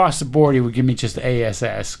 across the board, he would give me just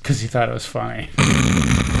ASS because he thought it was funny.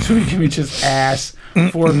 So he'd give me just ass.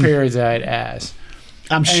 4 periods I had ass.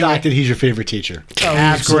 I'm Anyway. shocked that he's your favorite teacher. Oh, he was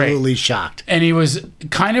Absolutely shocked. And he was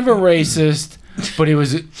kind of a racist, but he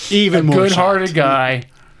was Even a more good-hearted shocked. guy.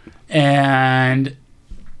 And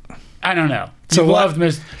I don't know. So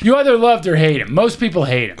You either loved or hate him. Most people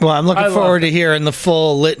hate him. Well, I'm looking I love forward him. to hearing the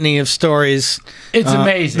full litany of stories. It's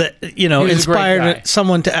amazing. That, He was a great guy. inspired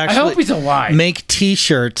someone to I actually hope he's alive. make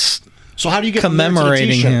T-shirts. So how do you get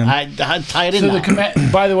Commemorating him. I tie it in So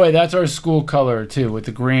now. by the way, that's our school color too, with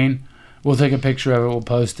the green. We'll take a picture of it. We'll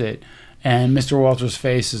post it, and Mr. Walters'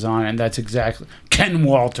 face is on it. And that's exactly Ken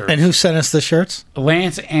Walters. And who sent us the shirts?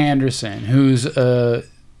 Lance Anderson, who's a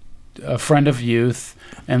friend of youth,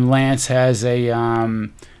 and Lance has he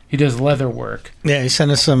does leather work. Yeah, he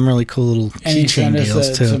sent us some really cool little And he keychain sent us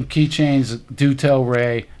deals too. some keychains. Do tell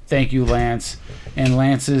Ray. Thank you, Lance. And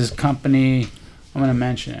Lance's company, I'm going to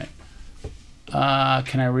mention it.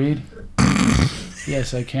 Can I read?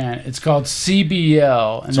 Yes, I can. It's called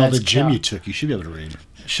CBL. And It's all that's the gym you took. You should be able to read.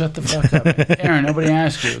 Shut the fuck up. Aaron, nobody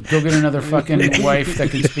asked you. Go get another fucking wife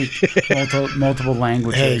that can speak multiple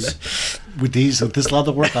languages. With this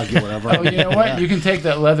leather work, I'll get whatever. Oh, you know what? You can take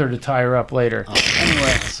that leather to tie her up later.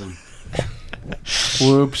 Anyway, awesome.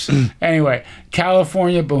 Whoops. Anyway,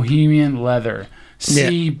 California Bohemian Leather,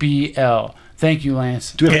 CBL. Thank you,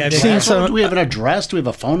 Lance. Do we have, Yeah, I've an seen address? some- Do we have an address? Do we have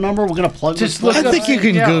a phone number? We're going to plug Just this look place? I think you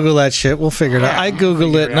can Yeah. Google that shit. We'll figure it out. I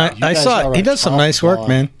Googled it, and You I guys saw are it. He a does some top nice work, dog.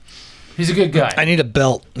 man. He's a good guy. I need a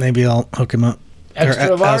belt. Maybe I'll hook him up. Extra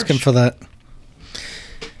Or large? ask him for that.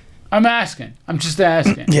 I'm asking. I'm just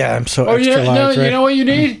asking. Yeah, I'm so Oh, extra large. you Ray. know what you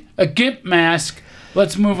need? A GIMP mask.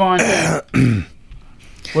 Let's move on.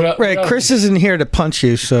 Ray, Chris isn't here to punch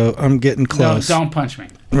you, so I'm getting No, close. don't punch me.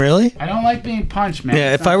 Really? I don't like being punched, man.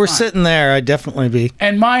 Yeah, It's if I not were fun. sitting there, I'd definitely be.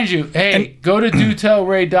 And mind you, hey, go to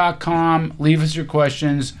dotellray.com. Leave us your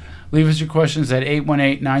questions. Leave us your questions at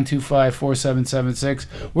 818-925-4776.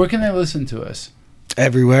 Where can they listen to us?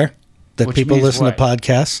 Everywhere that Which people means listen what? to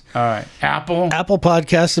podcasts. All right. Apple. Apple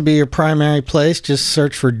Podcasts will be your primary place. Just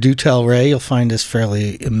search for Do Tell Ray. You'll find us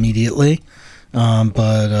fairly immediately.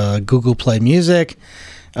 But Google Play Music,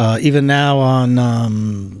 even now on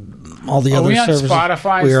all the Are other we on services.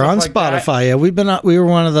 Spotify and We are stuff on like that? Spotify. Yeah, we were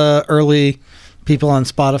one of the early people on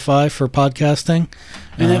Spotify for podcasting.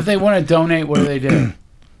 And if they want to donate, what do they do?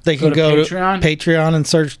 They Go can to go Patreon? to Patreon and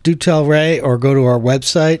search Do Tell Ray, or go to our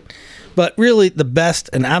website. But really, the best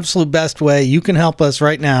and absolute best way you can help us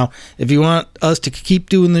right now, if you want us to keep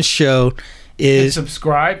doing this show, And is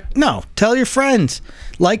subscribe. no, tell your friends,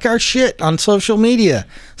 like our shit on social media,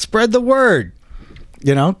 spread the word.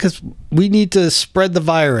 You know, because we need to spread the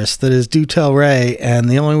virus that is Do Tell Ray, and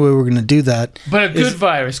the only way we're going to do that. But a good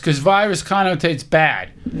virus, because virus connotates bad.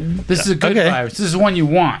 This is a good Okay. virus. This is one you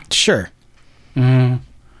want. Sure. I'm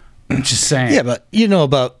just saying. Yeah, but you know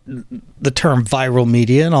about the term viral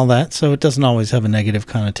media and all that, so it doesn't always have a negative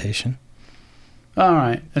connotation. All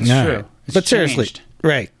right. That's All true. right. It's But seriously, changed.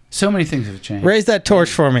 Ray, So many things have changed. raise that torch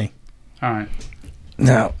for me. All right.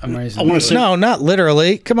 No. I'm raising I wanna the- say- No, not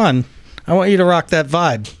literally. Come on. I want you to rock that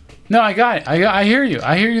vibe. No, I got it. I hear you.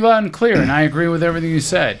 I hear you loud and clear, and I agree with everything you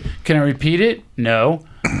said. Can I repeat it? No.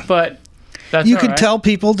 But that's You all can right. tell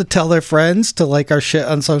people to tell their friends to like our shit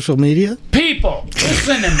on social media. People,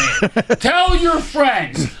 listen to me. Tell your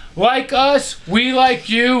friends. Like us, we like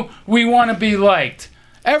you, we want to be liked.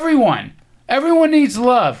 Everyone. Everyone needs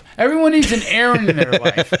love. Everyone needs an Aaron in their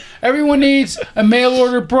life. Everyone needs a mail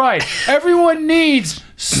order bride. Everyone needs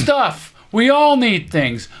stuff. We all need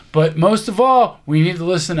things. But most of all, we need to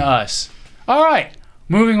listen to us. All right.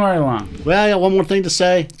 Moving right along. Well, I got one more thing to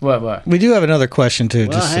say. What? We do have another question too.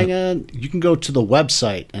 Well, just hang on. You can go to the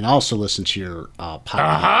website and also listen to your podcast.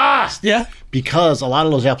 Aha! Yeah. Because a lot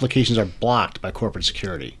of those applications are blocked by corporate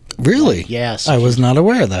security. Really? Yes. I was not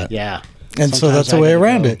aware of that. Yeah. And so Sometimes that's a I way gotta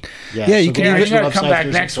around go- it. Yeah, Yeah, so you go can Yeah, to you even. the gotta come website, back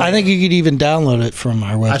there's next a- week. I think you could even download it from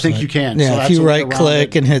our website. think you can. So Yeah, that's if you a way right around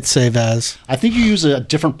click it. and hit save as. I think you use a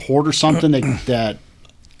different port or something that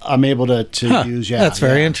I'm able to use. Yeah, That's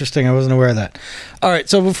very yeah. interesting. I wasn't aware of that. All right,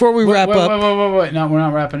 so before we wrap up, Wait. No, we're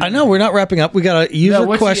not wrapping up. I know we're not wrapping up. We got a user No,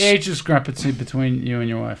 what's question. the age discrepancy between you and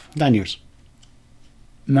your wife? 9 years.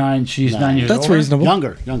 9. She's 9 years That's older? reasonable.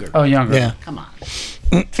 Younger. Oh, younger. Yeah. Come on.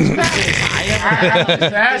 I'm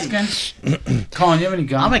just asking. Colin, you have any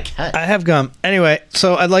gum? I'm a cat. I have gum. Anyway,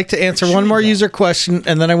 so I'd like to answer one more user question,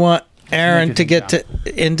 and then I want Aaron to get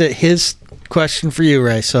into his question for you,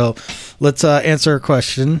 Ray. So let's answer a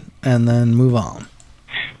question and then move on.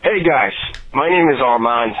 Hey guys, my name is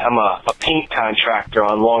Armand. I'm a paint contractor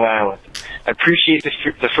on Long Island. I appreciate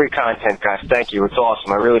the free content, guys. Thank you. It's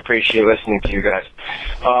awesome. I really appreciate listening to you guys.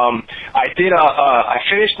 I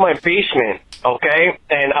finished my basement, okay,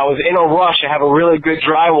 and I was in a rush. I have a really good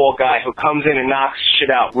drywall guy who comes in and knocks shit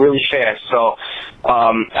out really fast. So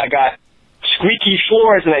I got squeaky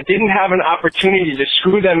floors, and I didn't have an opportunity to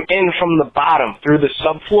screw them in from the bottom through the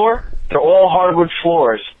subfloor. They're all hardwood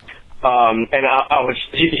floors. And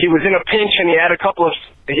he was in a pinch, and he had a couple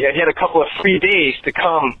of free days to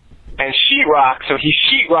come and sheetrock, so he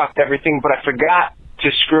sheetrocked everything, but I forgot to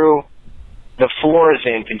screw the floors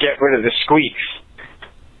in to get rid of the squeaks.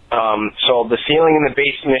 So the ceiling in the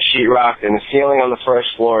basement is sheetrocked, and the ceiling on the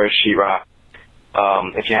first floor is sheetrocked.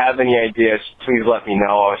 If you have any ideas, please let me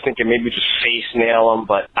know. I was thinking maybe just face nail them,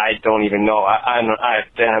 but I don't even know. I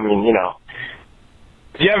mean, you know.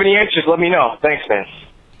 If you have any answers, let me know. Thanks, man.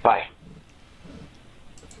 Bye.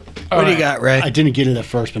 What do you got, Ray? I didn't get it at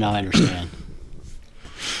first, but now I understand.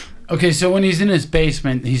 Okay, so when he's in his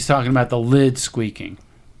basement, he's talking about the lid squeaking,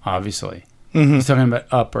 obviously. Mm-hmm. He's talking about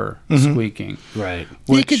upper squeaking. Right.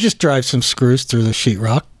 You could just drive some screws through the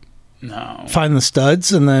sheetrock, No. find the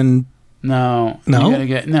studs, and then No. No? You gotta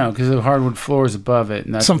get, no, because the hardwood floor is above it.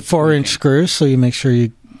 And that's some what's 4-inch squeaking. screws, so you make sure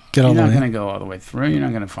you get all You're the not way. going to go all the way through. You're not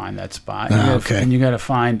going to find that spot. Okay. And you got to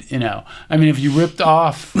find, I mean, if you ripped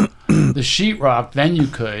off the sheetrock, then you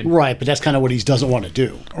could. Right, but that's kind of what he doesn't want to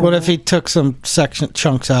do. What if he took some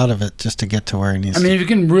chunks out of it just to get to where he needs I mean, if you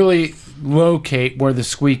can really locate where the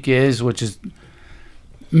squeak is, which is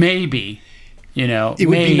maybe, It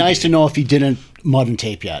would be nice to know if he didn't mud and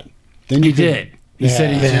tape yet. Then he did. He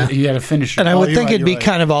said he had a finisher. And I would think it'd be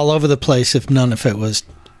kind of all over the place if none of it was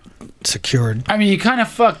secured. I mean, you kind of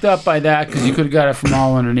fucked up by that because you could have got it from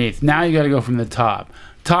all underneath. Now you got to go from the top.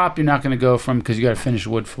 Top, you're not going to go from because you got to finish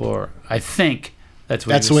wood floor. I think that's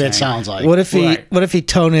the way it sounds like. What if he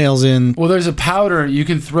toenails in? Well, there's a powder you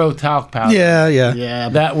can throw talc powder. Yeah.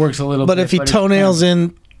 That works a little. But bit. if he toenails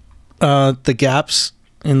in the gaps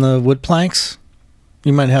in the wood planks,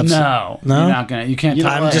 you might have no. You're not gonna. You can't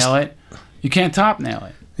top nail it. You can't top nail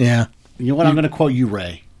it. Yeah. You know what? I'm going to quote you,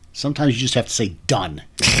 Ray. Sometimes you just have to say done.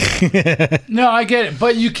 No, I get it,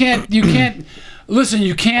 but you can't. Listen,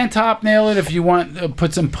 you can top nail it if you want to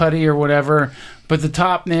put some putty or whatever, but the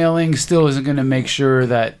top nailing still isn't going to make sure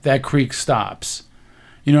that creek stops.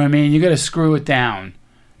 You know what I mean? You got to screw it down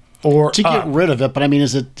or to get rid of it. But I mean,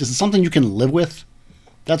 is it something you can live with?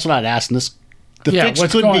 That's what I'd ask. And the fix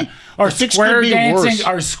could be Are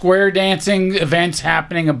square dancing events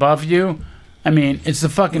happening above you? I mean, it's the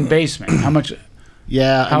fucking basement. How much?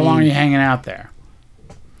 Yeah. How long are you hanging out there?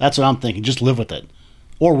 That's what I'm thinking. Just live with it.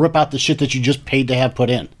 Or rip out the shit that you just paid to have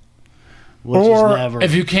put in. Or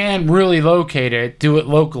if you can really locate it, do it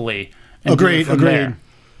locally. Agreed. There.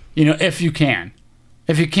 If you can.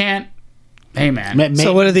 If you can't, hey man.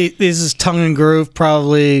 So what are these? Is tongue and groove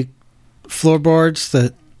probably floorboards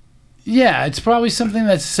that? Yeah, it's probably something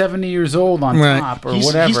that's 70 years old on top or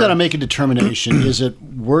whatever. He's got to make a determination. Is it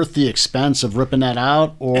worth the expense of ripping that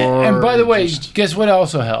out? Or and by the way, guess what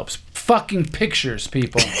also helps? Fucking pictures,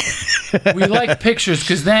 people. We like pictures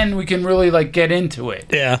because then we can really get into it.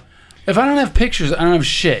 Yeah. If I don't have pictures, I don't have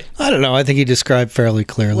shit. I don't know. I think he described fairly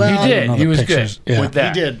clearly. Well, he did. He was good with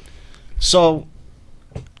that. He did. So,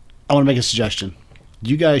 I want to make a suggestion.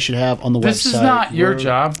 You guys should have on the website. This is not your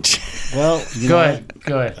job. Well, go ahead.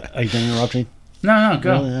 Are you done interrupting? No,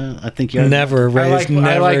 go. Well, I think you're never. Ray's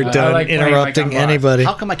never done interrupting anybody.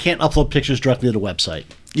 How come I can't upload pictures directly to the website?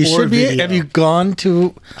 You should be. Have you gone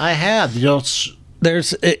to? I have. There's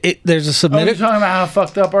a submit. Are you talking about how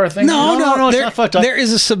fucked up our thing? No, it's not fucked up. There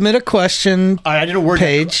is a submit a question. I didn't word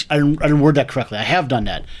page. I didn't word that correctly. I have done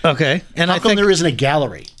that. Okay, and how come there isn't a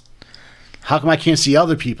gallery? How come I can't see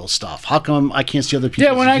other people's stuff? How come I can't see other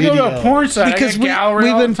people's when I go to a porn site, because I get gallery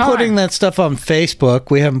we've all been the time. putting that stuff on Facebook.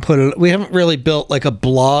 We haven't really built a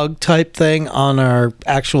blog type thing on our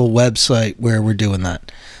actual website where we're doing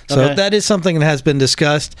that. So that is something that has been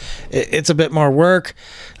discussed. It's a bit more work.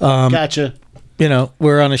 Gotcha.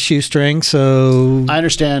 We're on a shoestring, so I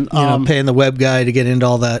understand. Paying the web guy to get into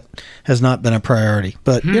all that has not been a priority.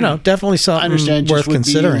 But definitely something I understand. worth just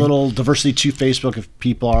considering. Be a little diversity to Facebook if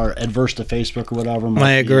people are adverse to Facebook or whatever.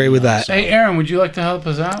 I agree with that. Hey, Aaron, would you like to help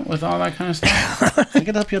us out with all that kind of stuff? I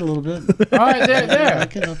can help you out a little bit. All right, there. I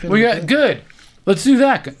can help you. We got good. Let's do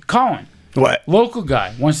that. Colin, what? Local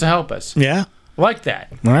guy wants to help us. Yeah, like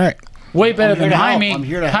that. All right. Way better than Jaime.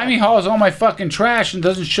 Jaime hauls all my fucking trash and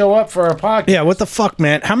doesn't show up for our podcast. Yeah, what the fuck,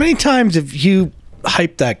 man? How many times have you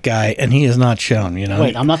hyped that guy and he has not shown?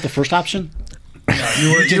 Wait, I'm not the first option.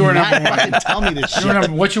 You were number one. Tell me this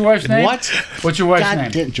shit. What's your wife's name? What? What's your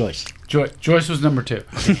wife's name? Joyce. Joyce was number 2.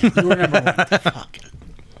 You were number 1. Fuck.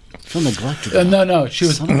 I feel neglected. No. She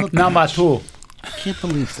was number 2. I can't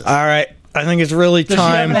believe this. All right. I think it's really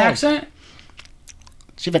time. Does she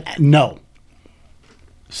have an accent? No.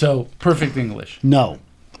 So, perfect English. No.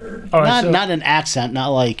 All right, not an accent,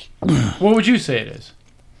 not like... What would you say it is?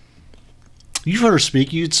 You've heard her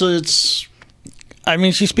speak. It's... I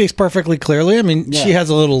mean, she speaks perfectly clearly. I mean, she has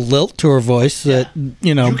a little lilt to her voice that,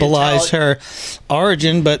 belies her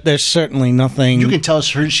origin, but there's certainly nothing... You can tell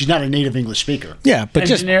she's not a native English speaker. Yeah, but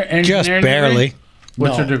just barely. Degree?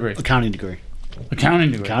 What's her degree? Accounting degree.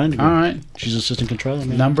 Accounting degree. All right. She's assistant controller.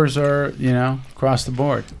 Man. Numbers are, across the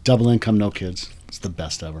board. Double income, no kids. It's the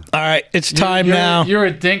best ever. All right, it's time now. You're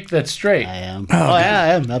a dink that's straight. I am. Yeah, I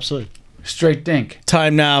am. Absolutely. Straight dink.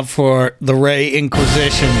 Time now for the Ray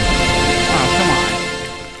Inquisition. Oh,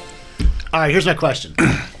 come on. All right, here's my question.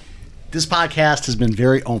 This podcast has been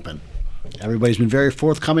very open. Everybody's been very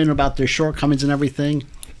forthcoming about their shortcomings and everything.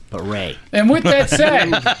 But Ray. And with that said,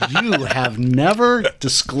 you have never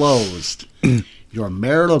disclosed your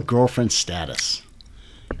marital girlfriend status.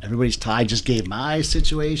 I just gave my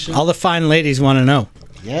situation. All the fine ladies want to know.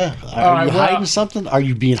 Yeah. Are you hiding something? Are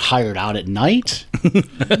you being hired out at night?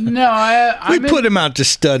 No, we put him out to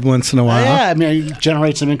stud once in a while. Yeah, I mean,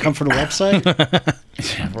 generate some income for the website.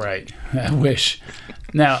 Yeah, right. I wish.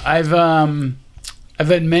 Now, I've I've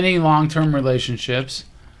had many long-term relationships.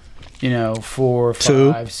 4,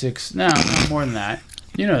 5, 6. No, more than that.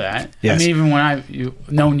 You know that. Yes. I mean, even when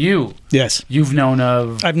I've known you. Yes. You've known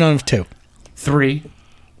of. I've known of 2. 3.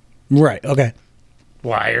 Right. Okay.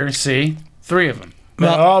 Liar. See, 3 of them. They've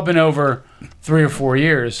Well, all been over 3 or 4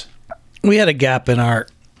 years. we had a gap in our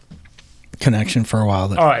connection for a while.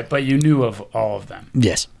 All right, but you knew of all of them.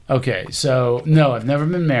 Yes. Okay, so no, I've never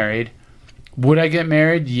been married. Would I get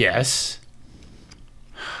married? Yes.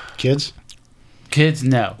 Kids? Kids?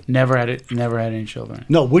 No. Never had it. Never had any children.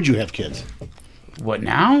 No, would you have kids? What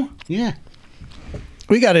now? Yeah.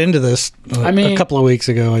 We got into this a couple of weeks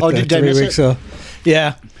ago. Oh, did I 3 miss weeks it? ago.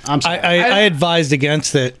 Yeah. I'm sorry. I advised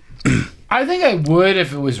against it. I think I would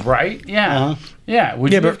if it was right. Yeah. Uh-huh. Yeah.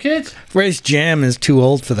 Would Yeah, you but- have kids? Ray's jam is too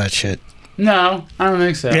old for that shit. No, I don't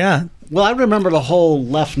think so. Yeah. Well, I remember the whole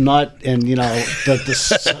left nut and,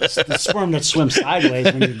 the sperm that swims sideways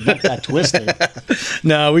when your nut got twisted.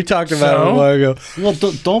 No, we talked about it So? a while ago. Well,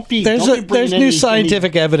 don't be. There's don't be bringing there's any new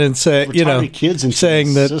scientific evidence, retarded kids into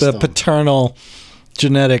saying the that the system. paternal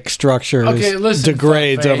genetic structure Okay, listen,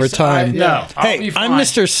 degrades fuckface, over time. no, I'll hey, be I'm fine.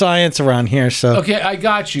 Mr. Science around here, so Okay, I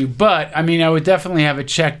got you. But, I mean, I would definitely have it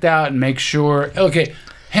checked out and make sure. Okay,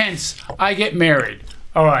 hence, I get married.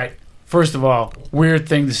 All right. First of all, weird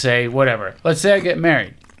thing to say, whatever. Let's say I get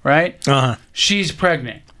married, right? uh-huh. She's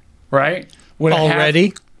pregnant, right? Would I have-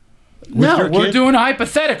 Already? No, your we're kid? doing a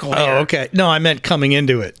hypothetical here. Oh, okay. No, I meant coming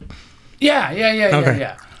into it. Yeah.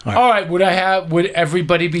 Okay. All right. Would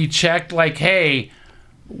everybody be checked? Like, hey,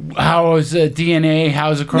 how is the DNA?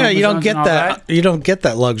 How's the No, chromosomes? you don't get and all that. You don't get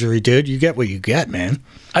that luxury, dude. You get what you get, man.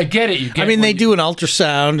 I get it. You get. I mean, what they you- do an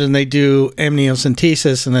ultrasound and they do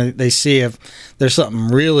amniocentesis and they see if there's something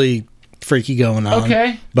really freaky going on.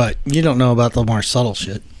 Okay. But you don't know about the more subtle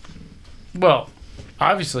shit. Well,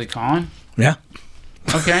 obviously, Colin. Yeah.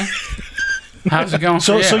 Okay. How's it going?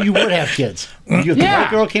 So for you? you would have kids. If the Yeah. right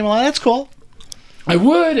girl came along, that's cool. I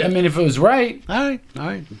would. I mean, if it was right. All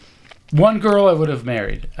right. One girl I would have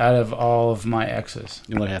married out of all of my exes.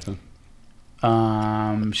 And what happened?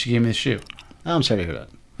 She gave me the shoe. Oh, I'm sorry to hear that.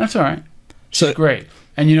 That's all right. So, She's great.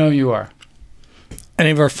 And you know who you are. any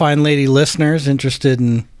of our fine lady listeners interested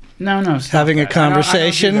in No, stop having a that. I don't do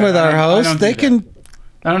conversation that. with our I don't host, do they that. can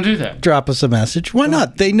I don't do that. drop us a message. Why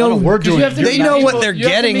not? They know we're doing You have to They meet know what people- they're you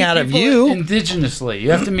have to getting meet out of people you. indigenously.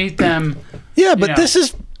 You have to meet them. Yeah, but know. this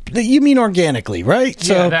is you mean organically, right?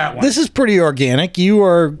 So that one. this is pretty organic. You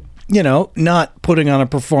are, not putting on a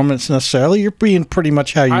performance necessarily. You're being pretty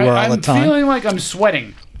much how you are all the I'm time. feeling like I'm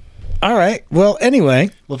sweating. All right. Well, anyway,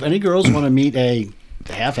 Well, if any girls want to meet a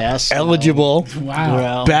half-ass eligible,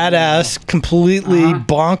 Wow. badass, completely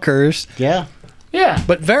bonkers, Yeah. Yeah.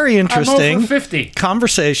 but very I'm interesting, over 50.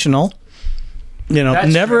 conversational.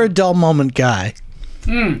 That's Never true. a dull moment guy.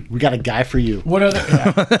 We got a guy for you. What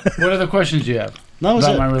other questions do you have? That was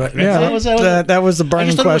About it. my Yeah, That was it. that was the I burning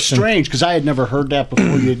just thought question. it was strange because I had never heard that before.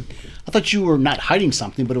 I thought you were not hiding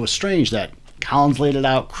something, but it was strange that Colin's laid it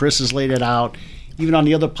out, Chris has laid it out. Even on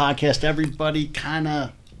the other podcast, everybody kind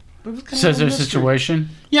of Says their situation.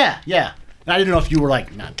 Yeah. And I didn't know if you were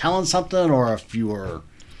like not telling something or if you were.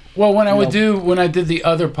 Well, when I did the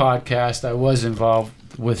other podcast, I was involved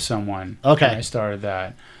with someone. Okay. When I started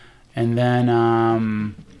that, and then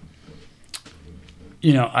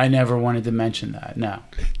I never wanted to mention that. No.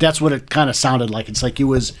 That's what it kind of sounded like. It's like it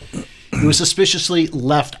was suspiciously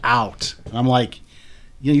left out. And I'm like,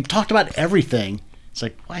 you've talked about everything. It's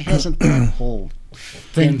like, why hasn't that whole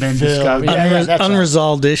Thing been discovered. Yeah, that's all.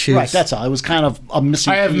 Unresolved issues. Right, that's all. It was kind of a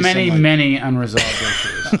missing I have piece. many, I'm like, many unresolved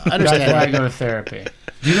issues. I That's understand. why I go to therapy.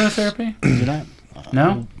 Do you go to therapy? Did I?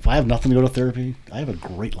 No? If I have nothing to go to therapy, I have a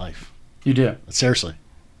great life. You do. Seriously.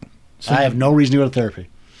 So I have no reason to go to therapy.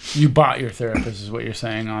 You bought your therapist, is what you're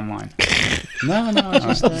saying online. No,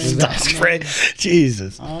 it's just That's great.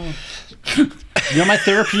 Jesus. you know what my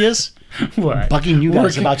therapy is? What? Bugging you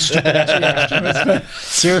guys about stupid questions.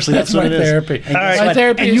 Seriously, that's what my it is. therapy. And, right. My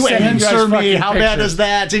therapy and is you sending guys answer me. fucking How bad pictures. is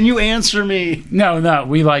that? And you answer me. No,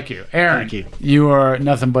 we like you. Aaron, Thank you. you are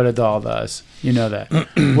nothing but a doll to us. You know that.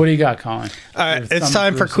 What do you got, Colin? All right, There's it's some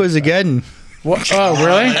time for gruesome Quizageddon. stuff. What? Oh,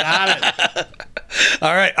 really?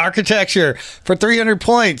 All right, architecture for 300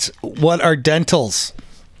 points. What are dentals?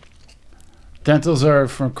 Dentals are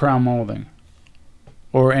from crown molding.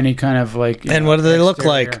 Or any kind of like... And what do they look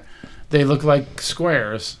exterior. like? They look like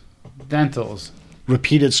squares. Dentals.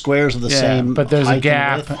 Repeated squares of the Yeah, same but there's a height and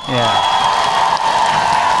gap. width. Yeah.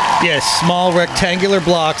 Yes, small rectangular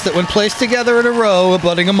blocks that, when placed together in a row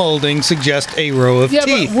abutting a molding, suggest a row of Yeah,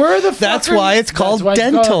 teeth. but where the fuck That's are why you- it's called that's why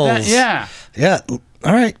it's called dentals. yeah. Yeah.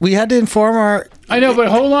 All right, we had to inform our. I know, but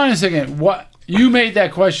hold on a second. What? You made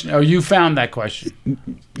that question, or you found that question.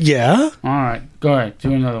 Yeah. All right, go ahead.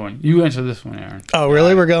 Do another one. You answer this one, Aaron. Oh,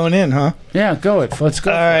 really? We're going in, huh? Yeah, go ahead. Let's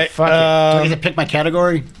go. All right. Fuck Do I get to pick my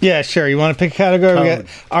category? Yeah, sure. You want to pick a category? We got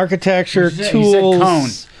architecture, it. tools. You said cone.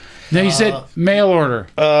 No, you said mail order.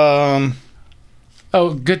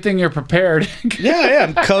 Oh, good thing you're prepared.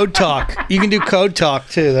 Yeah. Code talk. You can do code talk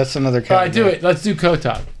too. That's another All category. right, do it. Let's do code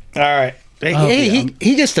talk. All right. Hey,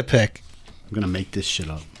 he gets to pick. I'm going to make this shit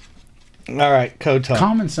up. All right, code talk.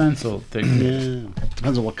 Common sense will take Yeah.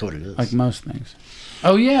 Depends on what code it is. like most things.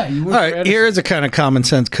 Oh yeah. You All right, here is a kind of common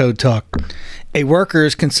sense code talk. A worker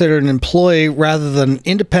is considered an employee rather than an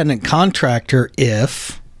independent contractor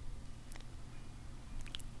if...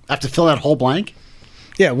 I have to fill that whole blank?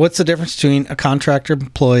 Yeah, what's the difference between a contractor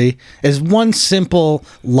employee? Is one simple,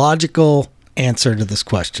 logical answer to this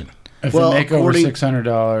question. If they make over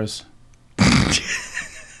 $600.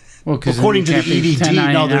 Well, according to the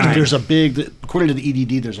EDD, no, there's a big. According to the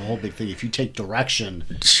EDD, there's a whole big thing. If you take direction,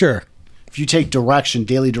 sure. If you take direction,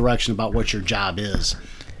 daily direction about what your job is,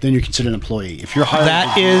 then you're considered an employee. If you're hired,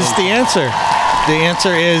 that is the answer. The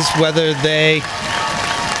answer is whether they,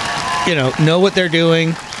 know what they're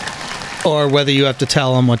doing, or whether you have to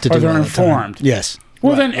tell them what to do. Or they're informed. Yes.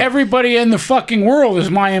 Well, then everybody in the fucking world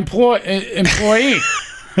is my employee.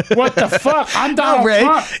 What the fuck? I'm Donald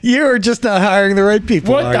Trump. You're just not hiring the right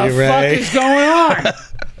people. What the fuck is going on?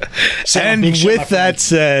 And with that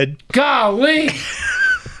said, golly.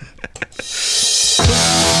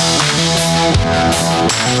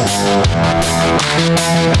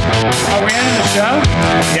 Are we ending the show?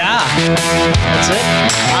 Yeah. That's it?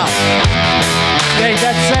 Wow. Hey,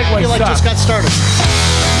 that segue I feel like just got started.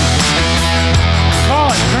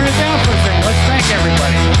 Colin, turn it down for a second. Let's thank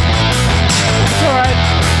everybody. It's all right.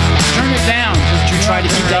 Turn it down. Did you try to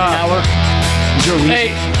keep that an hour? Hey,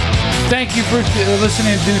 thank you for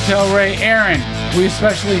listening to Do Tell Ray. Aaron, we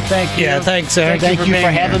especially thank you. Yeah, thanks, Aaron. Thank you for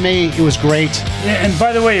having me. It was great. Yeah, and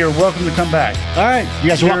by the way, you're welcome to come back. All right. You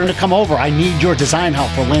guys are welcome to come over. I need your design help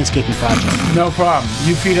for a landscaping project. No problem.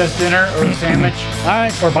 You feed us dinner or a sandwich. All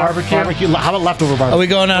right. Or barbecue. How about leftover barbecue? Are we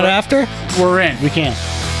going out after? We're in. We can.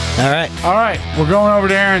 All right. All right. We're going over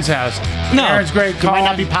to Aaron's house. No. Aaron's great. It might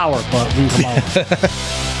not be power, but we can come over.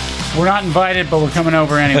 We're not invited, but we're coming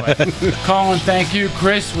over anyway. Colin, thank you.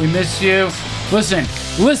 Chris, we miss you. Listen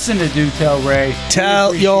to Do Tell Ray.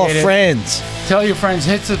 Tell your friends. Tell your friends.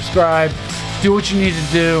 Hit subscribe. Do what you need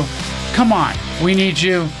to do. Come on. We need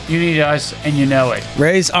you. You need us, and you know it.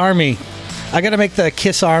 Ray's Army. I got to make the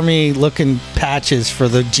Kiss Army looking patches for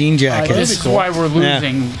the jean jackets. This is why we're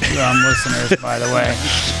losing listeners, by the way.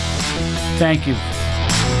 Thank you.